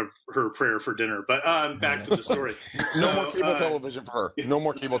as a part of her prayer for dinner. But back to the story. No more cable television for her. No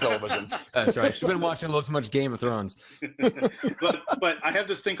more cable television. That's right. She's been watching a little too much Game of Thrones. But I have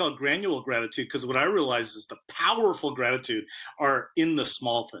this thing called granular gratitude, because what I realize is the powerful gratitude are in the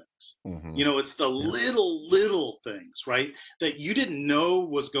small things. It's the little things, right, that you didn't know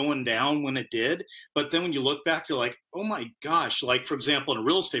was going down when it did. But then when you look back, you're like, oh my gosh. Like, for example, in a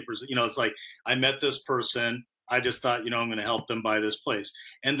real estate person, it's like, I met this person. I just thought, I'm going to help them buy this place.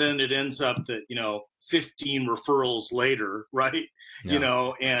 And then it ends up that, 15 referrals later, right?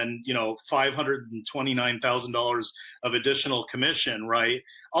 Yeah. And $529,000 of additional commission, right?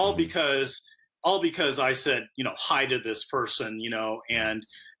 All because I said, hi to this person, and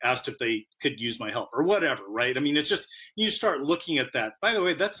asked if they could use my help or whatever, right? I mean, it's just, you start looking at that. By the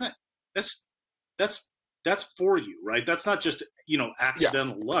way, that's that's for you, right? That's not just,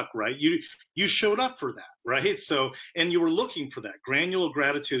 accidental luck, right? You showed up for that, right? So, and you were looking for that. Granular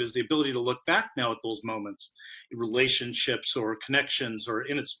gratitude is the ability to look back now at those moments, relationships or connections,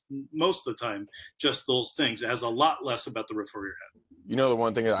 and it's most of the time just those things. It has a lot less about the roof over your head. You know, the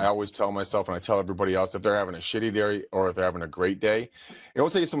one thing that I always tell myself and I tell everybody else, if they're having a shitty day or if they're having a great day,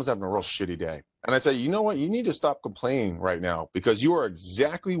 let's say someone's having a real shitty day. And I say, you know what? You need to stop complaining right now because you are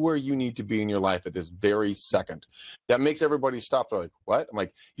exactly where you need to be in your life at this very second. That makes everybody stop. They're like, what? I'm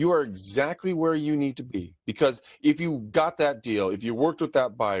like, you are exactly where you need to be because if you got that deal, if you worked with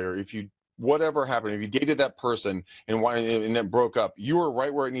that buyer, if you whatever happened, if you dated that person and then broke up, you are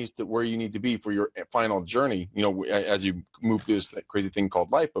right where you need to be for your final journey, as you move through this crazy thing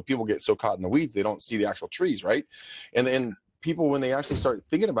called life. But people get so caught in the weeds, they don't see the actual trees, right? And then people, when they actually start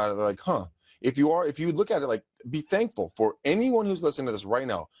thinking about it, they're like, huh, if you look at it like, be thankful for anyone who's listening to this right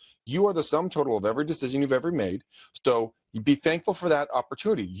now. You are the sum total of every decision you've ever made. So you be thankful for that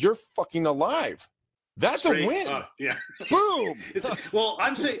opportunity. You're fucking alive. That's a win. Yeah. Boom. Well,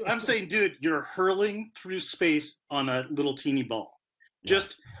 I'm saying, dude, you're hurling through space on a little teeny ball.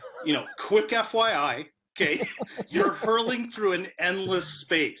 Just, quick FYI, okay? You're hurling through an endless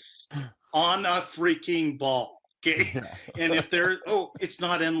space on a freaking ball, okay? And if it's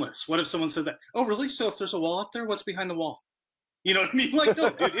not endless. What if someone said that? Oh, really? So if there's a wall up there, what's behind the wall? You know what I mean? Like, no,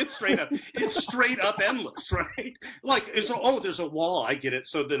 dude, it's straight up endless, right? Like, there's a wall. I get it.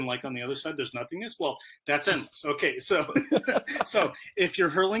 So then, like, on the other side, there's nothingness. Well, that's endless. Okay, so if you're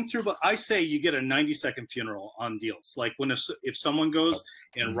hurling through, but I say you get a 90-second funeral on deals. Like if someone goes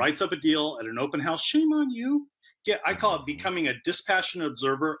and writes up a deal at an open house, shame on you. I call it becoming a dispassionate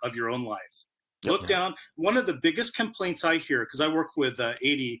observer of your own life. Look down. One of the biggest complaints I hear, because I work with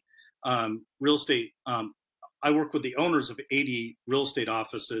 80 real estate. I work with the owners of 80 real estate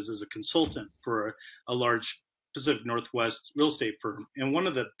offices as a consultant for a large Pacific Northwest real estate firm. And one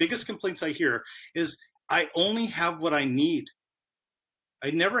of the biggest complaints I hear is I only have what I need.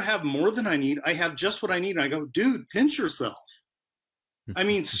 I never have more than I need. I have just what I need. And I go, dude, pinch yourself. I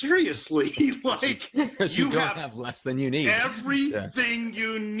mean, seriously, like you don't have less than you need. Everything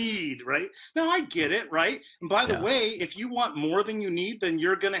you need, right? Now, I get it, right? And by the way, if you want more than you need, then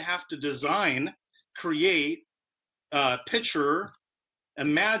you're going to have to design, create, picture,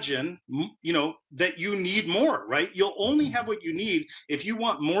 imagine, that you need more, right? You'll only have what you need. If you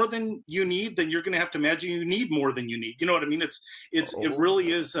want more than you need, then you're going to have to imagine you need more than you need. You know what I mean? It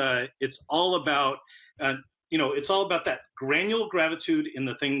really is. It's all about, it's all about that granular gratitude in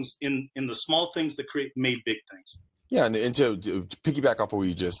the things, in the small things that made big things. Yeah, and to piggyback off of what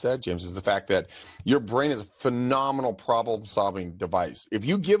you just said, James, is the fact that your brain is a phenomenal problem-solving device. If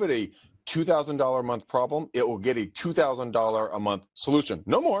you give it a $2,000 a month problem, it will get a $2,000 a month solution.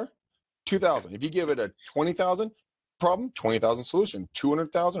 No more. 2,000. If you give it a 20,000 problem, 20,000 solution.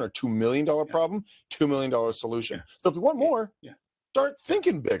 200,000 or $2 million problem, $2 million solution. Yeah. So if you want more, start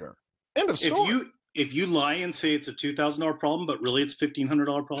thinking bigger. End of story. If you lie and say it's a $2,000 problem, but really it's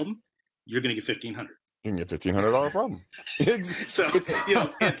 $1,500 problem, you're going to get $1,500. You can get $1,500 problem. So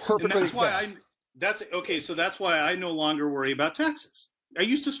perfectly and that's why I no longer worry about taxes. I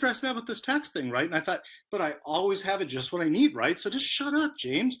used to stress out with this tax thing, right? And I thought, but I always have it just what I need, right? So just shut up,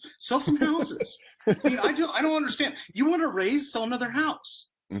 James. Sell some houses. I mean, I don't understand. You want to raise, sell another house,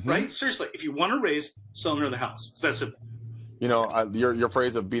 right? Seriously, if you want to raise, sell another house. It's that simple. Your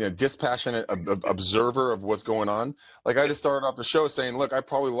phrase of being a dispassionate observer of what's going on. Like I just started off the show saying, look, I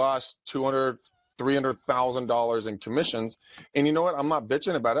probably lost $300,000 in commissions, and you know what? I'm not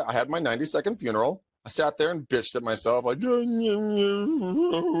bitching about it. I had my 90-second funeral. I sat there and bitched at myself like, I'm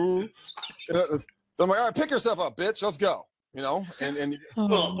like, all right, pick yourself up, bitch. Let's go. And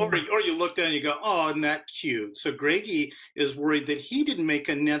well, or you look down and you go, oh, isn't that cute? So Greggy is worried that he didn't make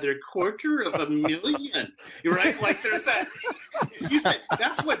another $250,000, right? Like there's that.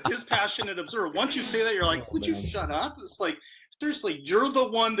 That's what dispassionate observer. Once you say that, you're like, would you shut up? It's like, seriously, you're the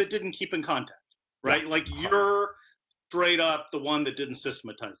one that didn't keep in contact, right? Like you're straight up the one that didn't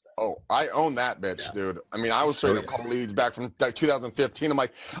systematize that. Oh, I own that bitch, dude. I mean, I was straight up calling leads back from like 2015. I'm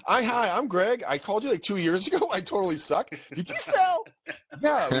like, hi, I'm Greg. I called you like 2 years ago. I totally suck. Did you sell?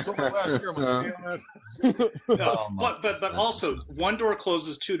 Yeah, it was only last year. I'm like, but also, one door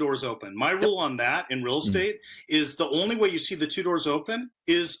closes, two doors open. My rule on that in real estate is the only way you see the two doors open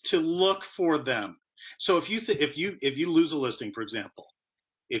is to look for them. So if you lose a listing, for example,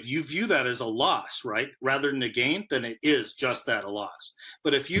 If you view that as a loss, right, rather than a gain, then it is just that, a loss.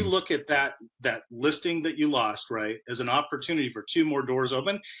 But if you look at that listing that you lost, right, as an opportunity for 2 more doors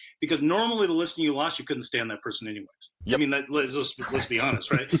open, because normally the listing you lost, you couldn't stand that person anyways. Yep. I mean, let's be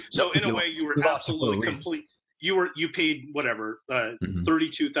honest, right? So in a way, you were absolutely complete. You paid whatever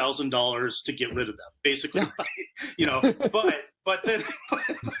 $32,000 to get rid of them, basically, right? But then,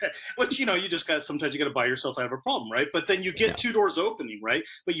 which you just sometimes you got to buy yourself out of a problem, right? But then you get 2 doors opening, right?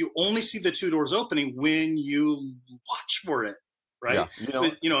 But you only see the 2 doors opening when you watch for it, right?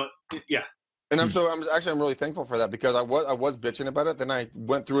 Yeah. And I'm really thankful for that, because I was bitching about it. Then I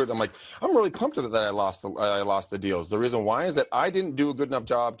went through it. I'm like, I'm really pumped that I lost the deals. The reason why is that I didn't do a good enough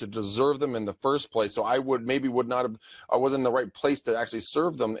job to deserve them in the first place. So I wasn't in the right place to actually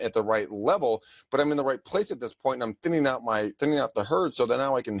serve them at the right level. But I'm in the right place at this point, and I'm thinning out the herd, so that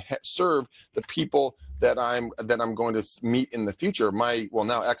now I can serve the people that I'm going to meet in the future. My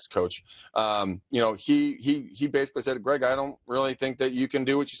now ex-coach, he basically said, Greg, I don't really think that you can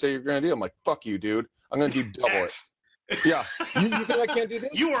do what you say you're going to do. I'm like, fuck you, dude. I'm going to do double X. it. Yeah. You think I can't do this?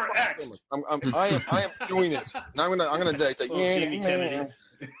 You are X. I am doing it. And I'm going to say,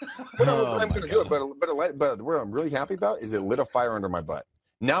 But I'm going to do it. But what I'm really happy about is it lit a fire under my butt.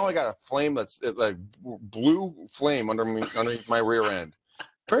 Now I got a flame that's like blue flame underneath my rear end.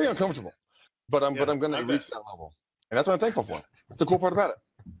 Very uncomfortable. But I'm going to reach that level. And that's what I'm thankful for. That's the cool part about it.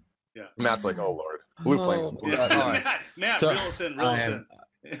 Yeah. Matt's like, oh, Lord. Blue flames. Yeah. Matt, reel us in. Yeah. All right.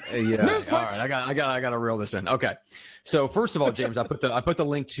 I got to reel this in. Okay. So first of all, James, I put the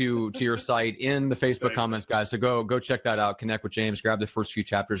link to your site in the Facebook comments, guys. So go check that out. Connect with James. Grab the first few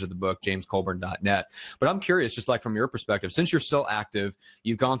chapters of the book, jamescolburn.net. But I'm curious, just like from your perspective, since you're still active,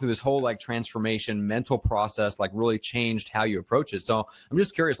 you've gone through this whole like transformation, mental process, like really changed how you approach it. So I'm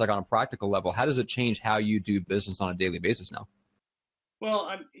just curious, like on a practical level, how does it change how you do business on a daily basis now?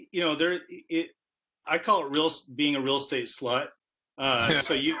 Well, I call it being a real estate slut.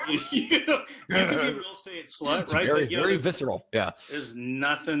 So you can be a real estate slut, it's right? Very visceral. Yeah. There's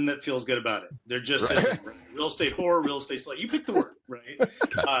nothing that feels good about it. They're just real estate whore, real estate slut. You pick the word, right?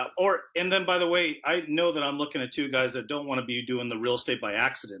 Okay. And then by the way, I know that I'm looking at 2 guys that don't want to be doing the real estate by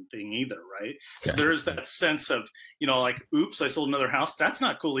accident thing either, right? So there's that sense of, like, oops, I sold another house. That's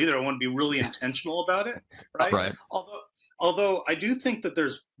not cool either. I want to be really intentional about it, right? Right. Although I do think that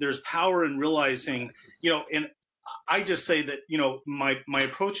there's power in realizing, and I just say that, my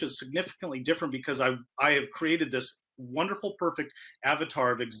approach is significantly different because I have created this wonderful, perfect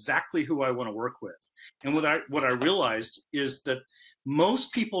avatar of exactly who I want to work with. And what I realized is that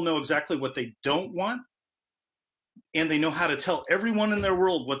most people know exactly what they don't want, and they know how to tell everyone in their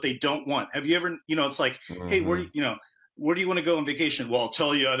world what they don't want. Have you ever, it's like, hey, where do you want to go on vacation? Well, I'll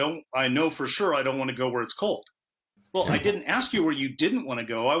tell you, I know for sure I don't want to go where it's cold. Well, I didn't ask you where you didn't want to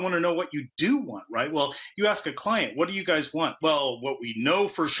go. I want to know what you do want, right? Well, you ask a client, what do you guys want? Well, what we know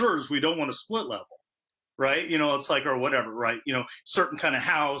for sure is we don't want a split level, right? It's like, or whatever, right? Certain kind of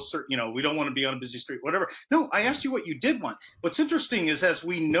house, or, we don't want to be on a busy street, whatever. No, I asked you what you did want. What's interesting is as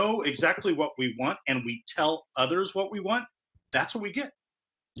we know exactly what we want and we tell others what we want, that's what we get.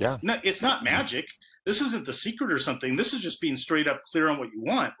 Yeah. No, it's not magic. This isn't The Secret or something. This is just being straight up clear on what you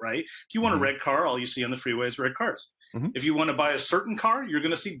want, right? If you want a red car, all you see on the freeway is red cars. If you want to buy a certain car, you're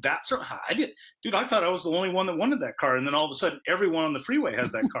going to see that. I thought I was the only one that wanted that car. And then all of a sudden, everyone on the freeway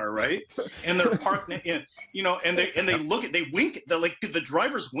has that car, right? And they're parked, and they look at, they wink, the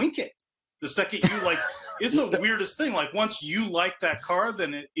drivers wink it. The second you it's the weirdest thing. Like once you like that car,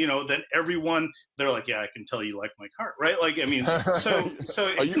 then then everyone, they're like, yeah, I can tell you like my car, right? Like, I mean, so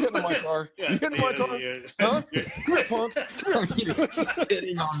are you getting my car? Yeah, you getting my car? Huh? Come here, punk.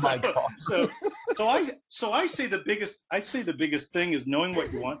 Getting on my car. So I say the biggest thing is knowing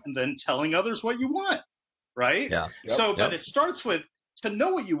what you want and then telling others what you want, right? Yeah. Yep. But it starts with, to know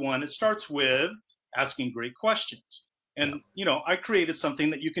what you want, it starts with asking great questions. And, I created something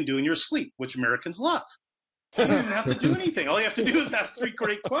that you can do in your sleep, which Americans love. You don't even have to do anything. All you have to do is ask 3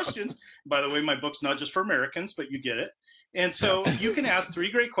 great questions. By the way, my book's not just for Americans, but you get it. And so you can ask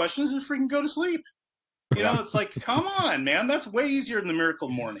 3 great questions and freaking go to sleep. It's like, come on, man. That's way easier than the miracle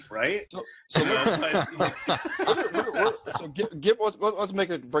morning, right? Let's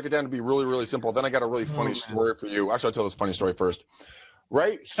break it down to be really, really simple. Then I got a really funny story for you. Actually, I'll tell this funny story first.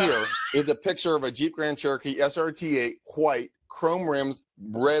 Right here is a picture of a Jeep Grand Cherokee SRT8 white, chrome rims,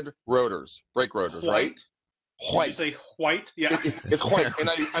 red rotors, brake rotors, right? White. Did you say white? Yeah. It's white, and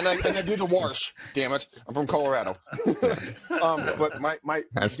I do the wash. Damn it, I'm from Colorado. But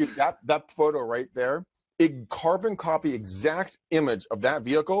dude, that photo right there, a carbon copy exact image of that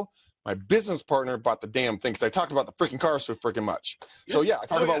vehicle My business partner bought the damn thing because I talked about the freaking car so freaking much. So yeah, I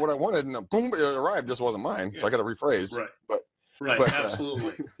talked about what I wanted, and boom, it arrived. Just wasn't mine, so I got to rephrase. Right. But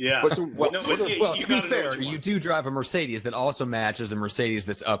absolutely. Yeah. But so, to be fair, you do drive a Mercedes that also matches the Mercedes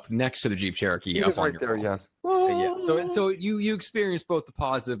that's up next to the Jeep Cherokee. It is right there, yes. Yeah. So you experience both the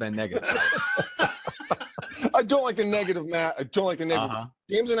positive and negative side. I don't like the negative, Matt. I don't like the negative.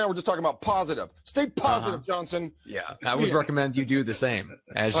 James and I were just talking about positive. Stay positive, Johnson. Yeah, I would recommend you do the same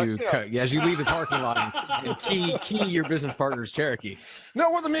as you leave the parking lot and key your business partner's Cherokee. No,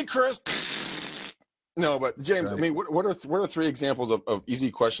 it wasn't me, Chris. No, but James, right. I mean, what are 3 examples of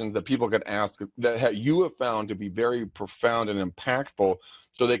easy questions that people can ask that you have found to be very profound and impactful,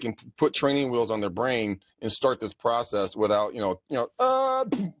 so they can put training wheels on their brain and start this process without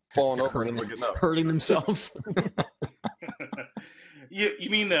falling over and getting up, hurting themselves. You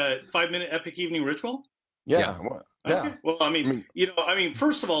mean the 5-minute epic evening ritual? Yeah. Yeah. Okay. Well, I mean,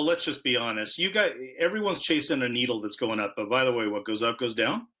 first of all, let's just be honest. Everyone's chasing a needle that's going up, but by the way, what goes up goes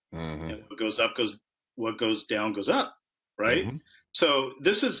down, and what goes down goes up, right? Mm-hmm. So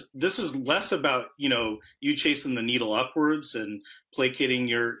this is less about you chasing the needle upwards and placating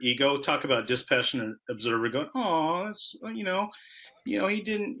your ego. Talk about dispassionate observer going, oh, that's he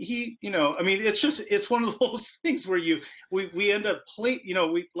didn't I mean, it's one of those things where we end up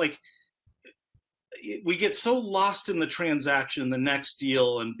we get so lost in the transaction, the next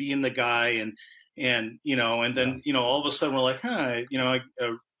deal, and being the guy, and then all of a sudden we're like, a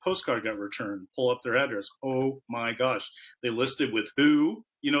postcard got returned. Pull up their address. Oh my gosh, they listed with who?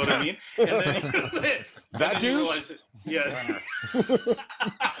 You know what I mean? And then that dude. Yeah.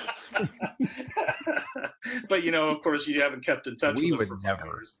 But of course, you haven't kept in touch with them for 5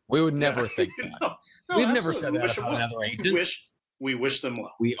 years. We would never think that. We've never said that about another agent. We wish them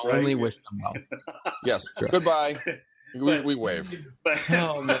well. We only wish them well. Yes. Goodbye. We wave.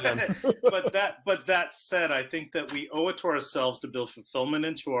 Oh, man. but that said, I think that we owe it to ourselves to build fulfillment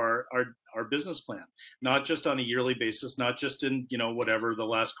into our business plan, not just on a yearly basis, not just in whatever the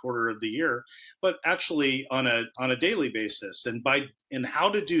last quarter of the year, but actually on a daily basis. And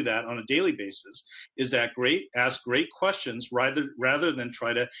how to do that on a daily basis is to ask great questions rather than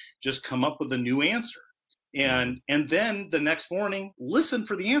try to just come up with a new answer. And then the next morning, listen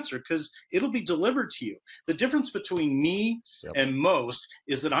for the answer, because it'll be delivered to you. The difference between me and most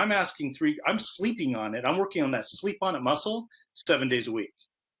is that I'm sleeping on it. I'm working on that sleep on it muscle 7 days a week.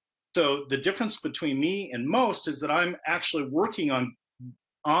 So the difference between me and most is that I'm actually working on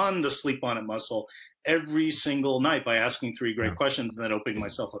the sleep on it muscle every single night by asking 3 great questions and then opening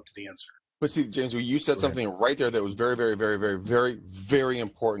myself up to the answer. But see, James, you said something right there that was very, very, very, very, very, very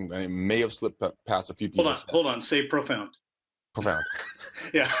important, and it may have slipped past a few people. Hold on. Say profound. Profound.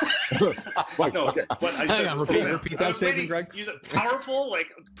 Yeah. Right, no, okay. What I said. Repeat that statement, Greg. Use it powerful,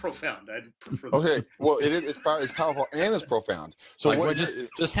 like profound. I'd prefer that. Okay. Well, it's powerful and it's profound. So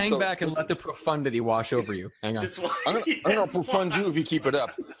just hang back and let the profundity wash over you. Hang on. I'm gonna profund you if you keep it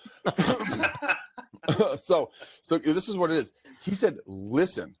up. So this is what it is. He said,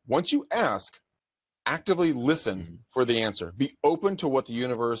 listen. Once you ask, actively listen for the answer. Be open to what the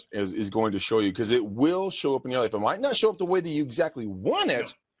universe is going to show you, because it will show up in your life. It might not show up the way that you exactly want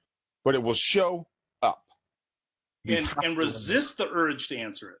it, but it will show up. And resist the urge to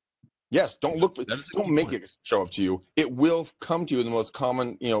answer it. Yes, don't make it show up to you. It will come to you in the most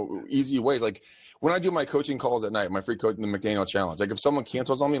common, easy ways. Like when I do my coaching calls at night, my free coaching, the McDaniel Challenge. Like if someone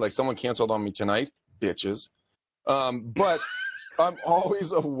cancels on me, like someone canceled on me tonight, bitches. But I'm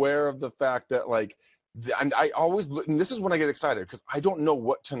always aware of the fact that and this is when I get excited, because I don't know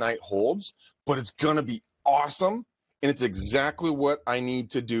what tonight holds, but it's going to be awesome. And it's exactly what I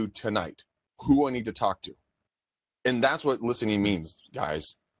need to do tonight, who I need to talk to. And that's what listening means,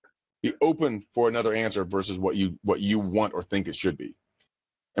 guys. Be open for another answer versus what you want or think it should be.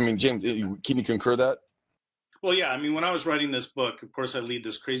 I mean, James, can you concur that? Well, yeah. I mean, when I was writing this book, of course, I lead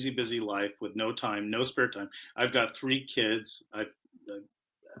this crazy busy life with no time, no spare time. I've got 3 kids.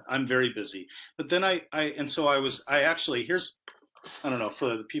 I'm very busy. But then I actually, I don't know,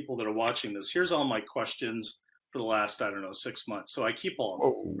 for the people that are watching this, here's all my questions for the last, 6 months. So I keep all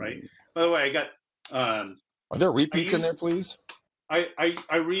of them, right? By the way, I got. Are there repeats in there, please? I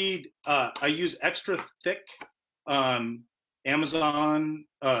read, I use extra thick. Amazon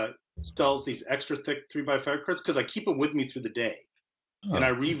sells these extra thick 3x5 cards because I keep them with me through the day. And I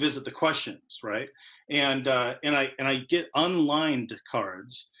revisit the questions, right? And I get unlined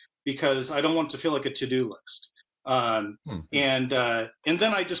cards because I don't want it to feel like a to-do list. And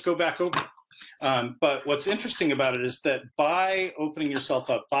then I just go back over. But what's interesting about it is that by opening yourself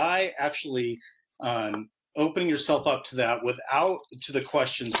up, by actually opening yourself up to that to the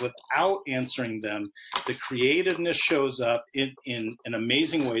questions without answering them, the creativeness shows up in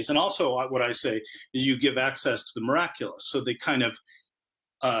amazing ways. And also what I say is you give access to the miraculous. So they kind of,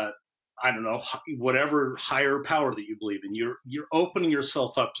 I don't know, whatever higher power that you believe in, you're opening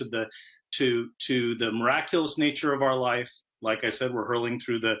yourself up to the miraculous nature of our life. Like I said, we're hurling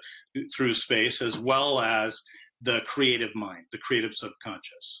through space, as well as the creative mind, the creative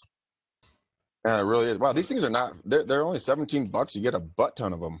subconscious. Yeah, it really is. Wow, these things are not, they're only $17. You get a butt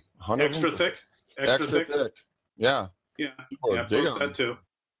ton of them. Extra thick. Yeah. Yeah, post that too.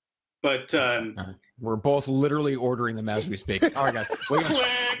 But we're both literally ordering them as we speak. All right, guys.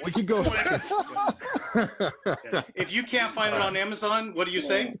 We can go. If you can't find it on Amazon, what do you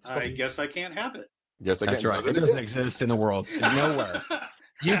say? I guess I can't have it. Yes, I can. That's right. It doesn't exist in the world. There's nowhere.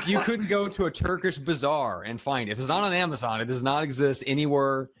 You couldn't go to a Turkish bazaar and find it. If it's not on Amazon, it does not exist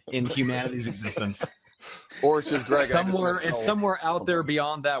anywhere in humanity's existence. Or it's just Greg. It's somewhere out there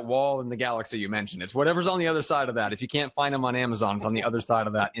beyond that wall in the galaxy you mentioned. It's whatever's on the other side of that. If you can't find them on Amazon, it's on the other side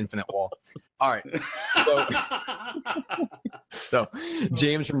of that infinite wall. All right. So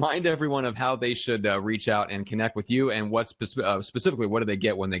James, remind everyone of how they should reach out and connect with you, and what specifically, what do they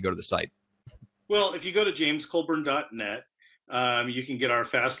get when they go to the site? Well, if you go to jamescolburn.net, you can get our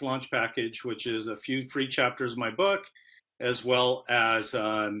fast launch package, which is a few free chapters of my book, as well as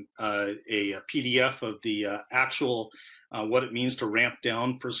a PDF of the actual what it means to ramp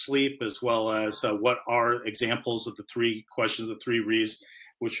down for sleep, as well as what are examples of the 3 questions, the 3 re's,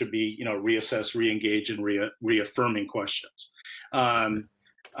 which would be, reassess, reengage, and reaffirming questions. Or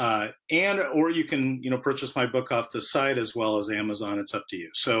you can, purchase my book off the site as well as Amazon. It's up to you.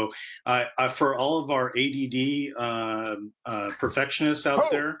 So, for all of our ADD perfectionists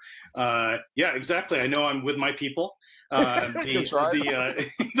out there, yeah, exactly. I know I'm with my people.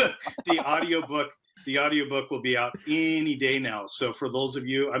 The audiobook will be out any day now. So for those of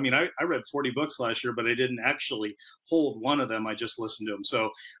you, I read 40 books last year, but I didn't actually hold one of them. I just listened to them. So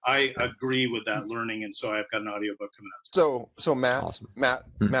I agree with that learning. And so I've got an audiobook coming out. So Matt, awesome. Matt,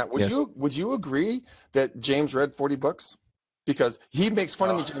 would you agree that James read 40 books? Because he makes fun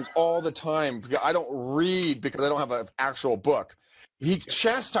of me, James, all the time because I don't read because I don't have an actual book. He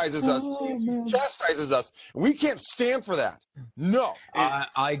chastises us. Chastises us. We can't stand for that. No.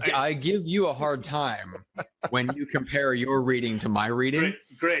 I give you a hard time when you compare your reading to my reading.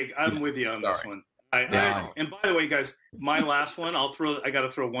 Greg, I'm with you on this one. And by the way, guys, my last one, I've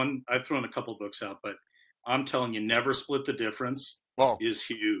thrown a couple books out, but I'm telling you, Never Split the Difference is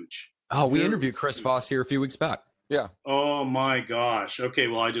huge. Oh, we interviewed Chris Voss here a few weeks back. Yeah. Oh my gosh. Okay,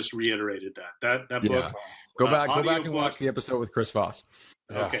 well, I just reiterated that book. Go back and watch the episode with Chris Voss.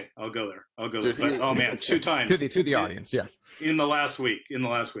 Yeah. Okay, I'll go there. But, oh man, 2 times to the audience. Yes. In the last week. 2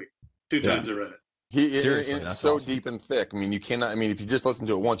 times I read it. It's so awesome. Deep and thick. You cannot. If you just listen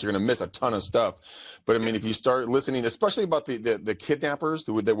to it once, you're going to miss a ton of stuff. But if you start listening, especially about the kidnappers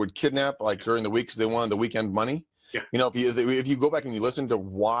that would kidnap during the week because they wanted the weekend money. Yeah. If you go back and you listen to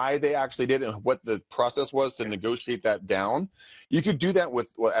why they actually did it and what the process was to negotiate that down, you could do that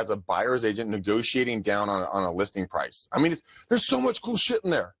as a buyer's agent negotiating down on a listing price. There's so much cool shit in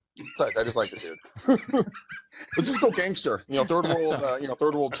there. I just like it, dude. Let's just go gangster. Third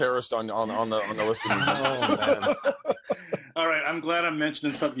world terrorist on the listing. Oh man. All right, I'm glad I'm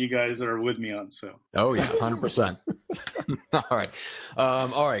mentioning something you guys are with me on. So. Oh yeah, 100%. All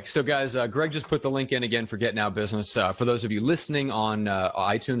right. So guys, Greg just put the link in again for Get Now Business. For those of you listening on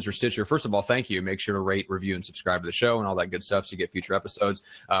iTunes or Stitcher, first of all, thank you. Make sure to rate, review, and subscribe to the show and all that good stuff so you get future episodes.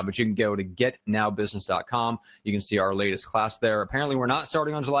 But you can go to getnowbusiness.com. You can see our latest class there. Apparently, we're not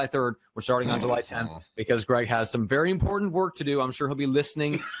starting on July 3rd. We're starting on July 10th because Greg has some very important work to do. I'm sure he'll be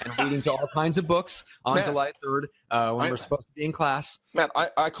listening and reading to all kinds of books on July 3rd when we're supposed to be in class. Matt,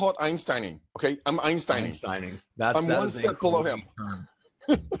 I call it Einsteining. Okay, I'm Einsteining. I'm one step below him.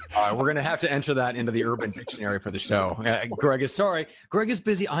 We're going to have to enter that into the Urban Dictionary for the show. Greg is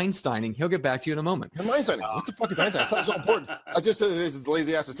busy Einsteining. He'll get back to you in a moment. I'm Einsteining. What the fuck is Einstein? It's not so important. I just said his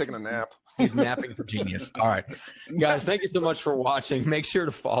lazy ass is taking a nap. He's napping for genius. All right. Guys, thank you so much for watching. Make sure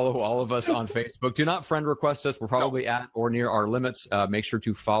to follow all of us on Facebook. Do not friend request us. We're probably at or near our limits. Make sure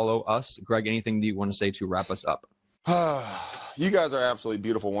to follow us. Greg, anything that you want to say to wrap us up? you guys are absolutely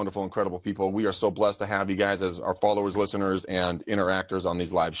beautiful, wonderful, incredible people. We are so blessed to have you guys as our followers, listeners, and interactors on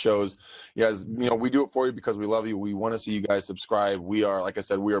these live shows. You guys, we do it for you because we love you. We want to see you guys subscribe. We are, like I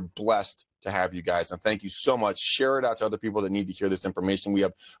said, we are blessed to have you guys, and thank you so much. Share it out to other people that need to hear this information. We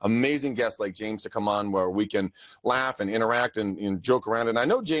have amazing guests like James to come on where we can laugh and interact and joke around. And I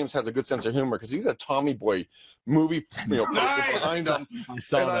know James has a good sense of humor because he's a Tommy Boy movie, poster behind him. I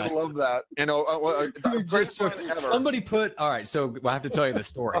saw that. I love that. Somebody put, all right, so I have to tell you the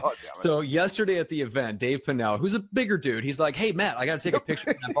story. So yesterday at the event, Dave Pinnell, who's a bigger dude, he's like, hey, Matt, I got to take a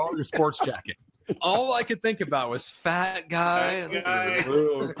picture. Can I borrow your sports jacket? All I could think about was fat guy.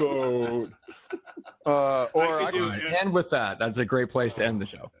 Real coat. And with that, that's a great place to end the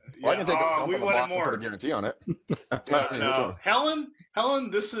show. Well, I can take a we wanted more. and put a guarantee on it. No. Helen,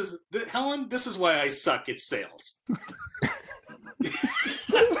 this is why I suck at sales.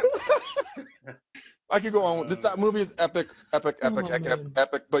 I could go on. That movie is epic.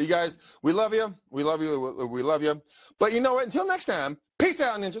 But you guys, we love you. We love you. But you know what? Until next time, peace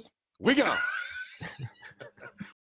out, ninjas. We gone.